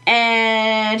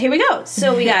 And here we go.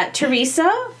 So we got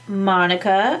Teresa,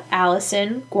 Monica,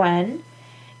 Allison, Gwen,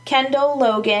 Kendall,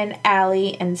 Logan,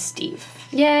 Allie, and Steve.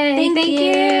 Yay! Thank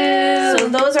you. So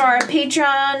those are our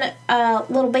Patreon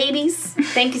little babies.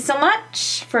 Thank you so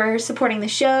much for supporting the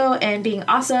show and being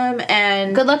awesome.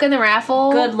 And good luck in the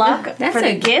raffle. Good luck for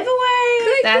the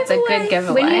giveaway. That's a good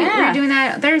giveaway. We're doing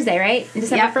that Thursday, right?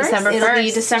 December 1st? It'll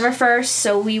be December 1st,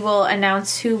 so we will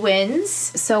announce who wins.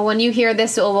 So when you hear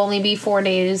this, it will only be 4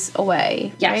 days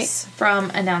away. Yes, right?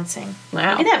 From announcing.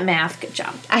 Wow. Look at that math. Good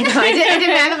job. I know. I did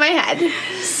math in my head.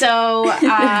 So,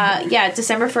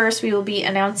 December 1st, we will be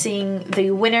announcing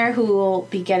the winner, who will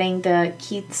be getting the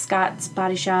Keith Scott's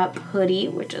Body Shop hoodie,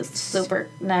 which is super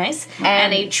nice,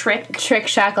 and a trick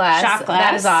shot glass.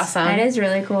 That is awesome. That is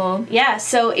really cool. Yeah,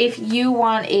 so if you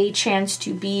want a chance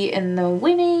to be in the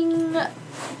winning,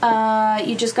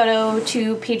 you just go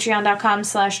to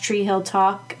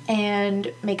patreon.com/treehilltalk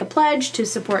and make a pledge to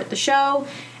support the show,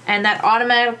 and that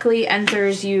automatically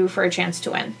enters you for a chance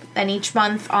to win. And each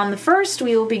month on the 1st,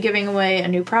 we will be giving away a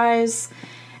new prize.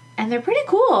 And they're pretty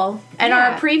cool. And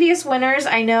our previous winners,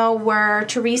 I know, were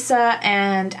Teresa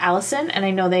and Allison. And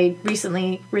I know they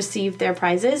recently received their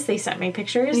prizes. They sent me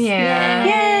pictures. Yeah.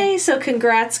 Yay! So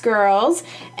congrats, girls.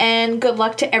 And good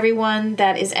luck to everyone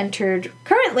that is entered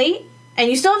currently.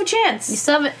 And you still have a chance. You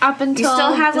still have it up until You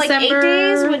still have December like 8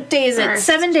 days. What day is it? 1st.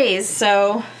 7 days.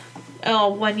 So...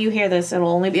 when you hear this, it'll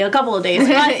only be a couple of days.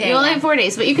 You only have 4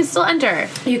 days, but you can still enter.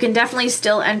 You can definitely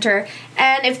still enter.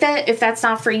 And if that's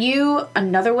not for you,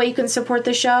 another way you can support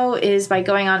the show is by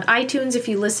going on iTunes if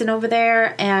you listen over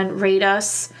there and rate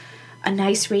us a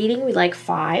nice rating. We like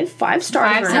 5 stars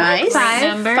are nice.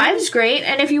 5's great.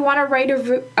 And if you want to write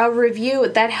a review,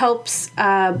 that helps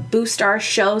boost our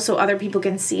show so other people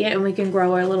can see it and we can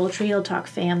grow our little Tree Hill Talk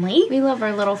family. We love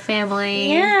our little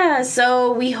family. Yeah,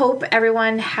 so we hope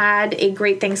everyone had a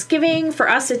great Thanksgiving. For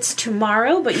us, it's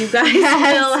tomorrow, but you guys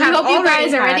will have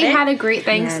already had a great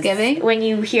Thanksgiving. Yes. When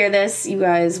you hear this, you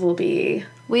guys will be...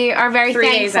 We are very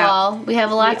thankful. We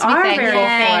have a lot to be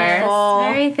thankful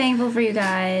for. Very thankful for you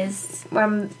guys.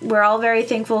 we're all very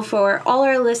thankful for all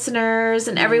our listeners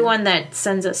and everyone that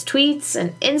sends us tweets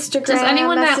and Instagram. Just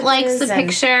anyone that likes a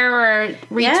picture or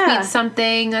retweets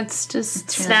something. That's just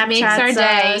Snapchats makes our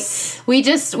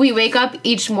day. We wake up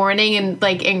each morning and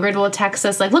like Ingrid will text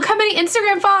us like, look how many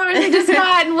Instagram followers we just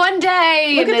got in one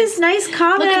day. Look at this nice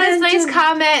comment.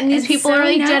 And these people are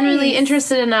like genuinely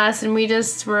interested in us, and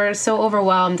we're so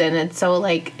overwhelmed, and it's so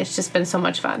like it's just been so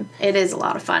much fun. It is a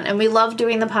lot of fun, and we love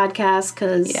doing the podcast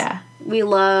because we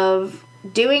love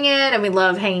doing it, and we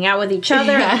love hanging out with each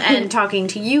other and talking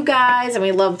to you guys, and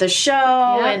we love the show,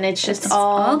 and it's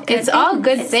all good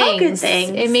things.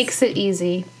 It makes it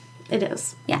easy. It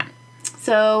is. Yeah.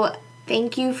 So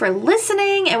thank you for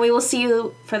listening, and we will see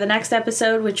you for the next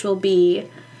episode, which will be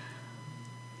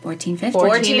 14,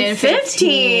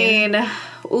 15.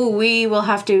 Ooh, we will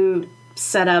have to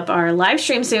set up our live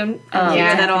stream soon. Figure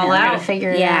that all out. Figure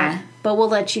it out. But we'll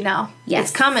let you know. Yes.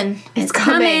 It's coming. It's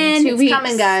coming. 2 weeks. It's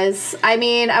coming, guys. I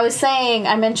mean,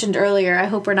 I mentioned earlier, I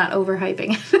hope we're not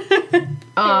overhyping it.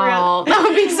 Oh, that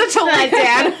would be such a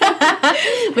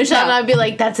letdown. Michelle and I would be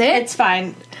like, that's it? It's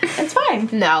fine. It's fine.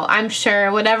 No, I'm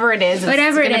sure whatever it is,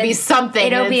 it's going to be something.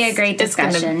 It'll be a great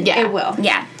discussion. It will.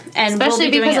 Yeah. And especially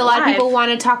because a lot of people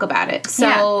want to talk about it.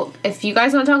 So if you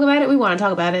guys want to talk about it, we want to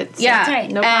talk about it. So that's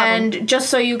right. No problem. And just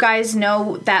so you guys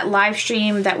know, that live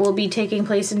stream that will be taking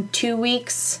place in 2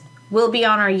 weeks will be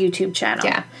on our YouTube channel.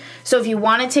 Yeah. So if you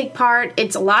want to take part,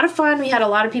 it's a lot of fun. We had a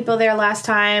lot of people there last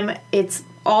time. It's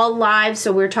all live,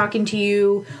 so we're talking to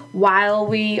you while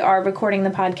we are recording the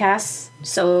podcast.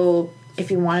 So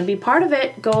if you want to be part of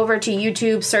it, go over to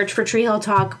YouTube, search for Tree Hill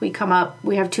Talk. We come up.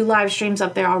 We have 2 live streams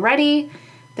up there already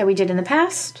that we did in the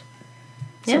past.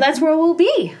 So that's where we'll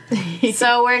be.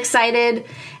 So we're excited,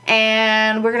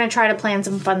 and we're going to try to plan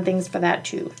some fun things for that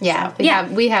too. Yeah,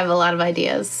 so, we have a lot of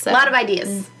ideas. So. A lot of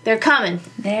ideas. They're coming.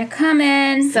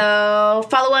 So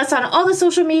follow us on all the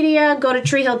social media. Go to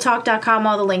treehilltalk.com.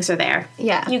 All the links are there.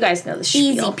 Yeah. You guys know the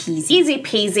spiel. Easy peasy. Easy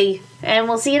peasy. And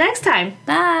we'll see you next time.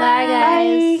 Bye. Bye,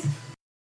 guys. Bye.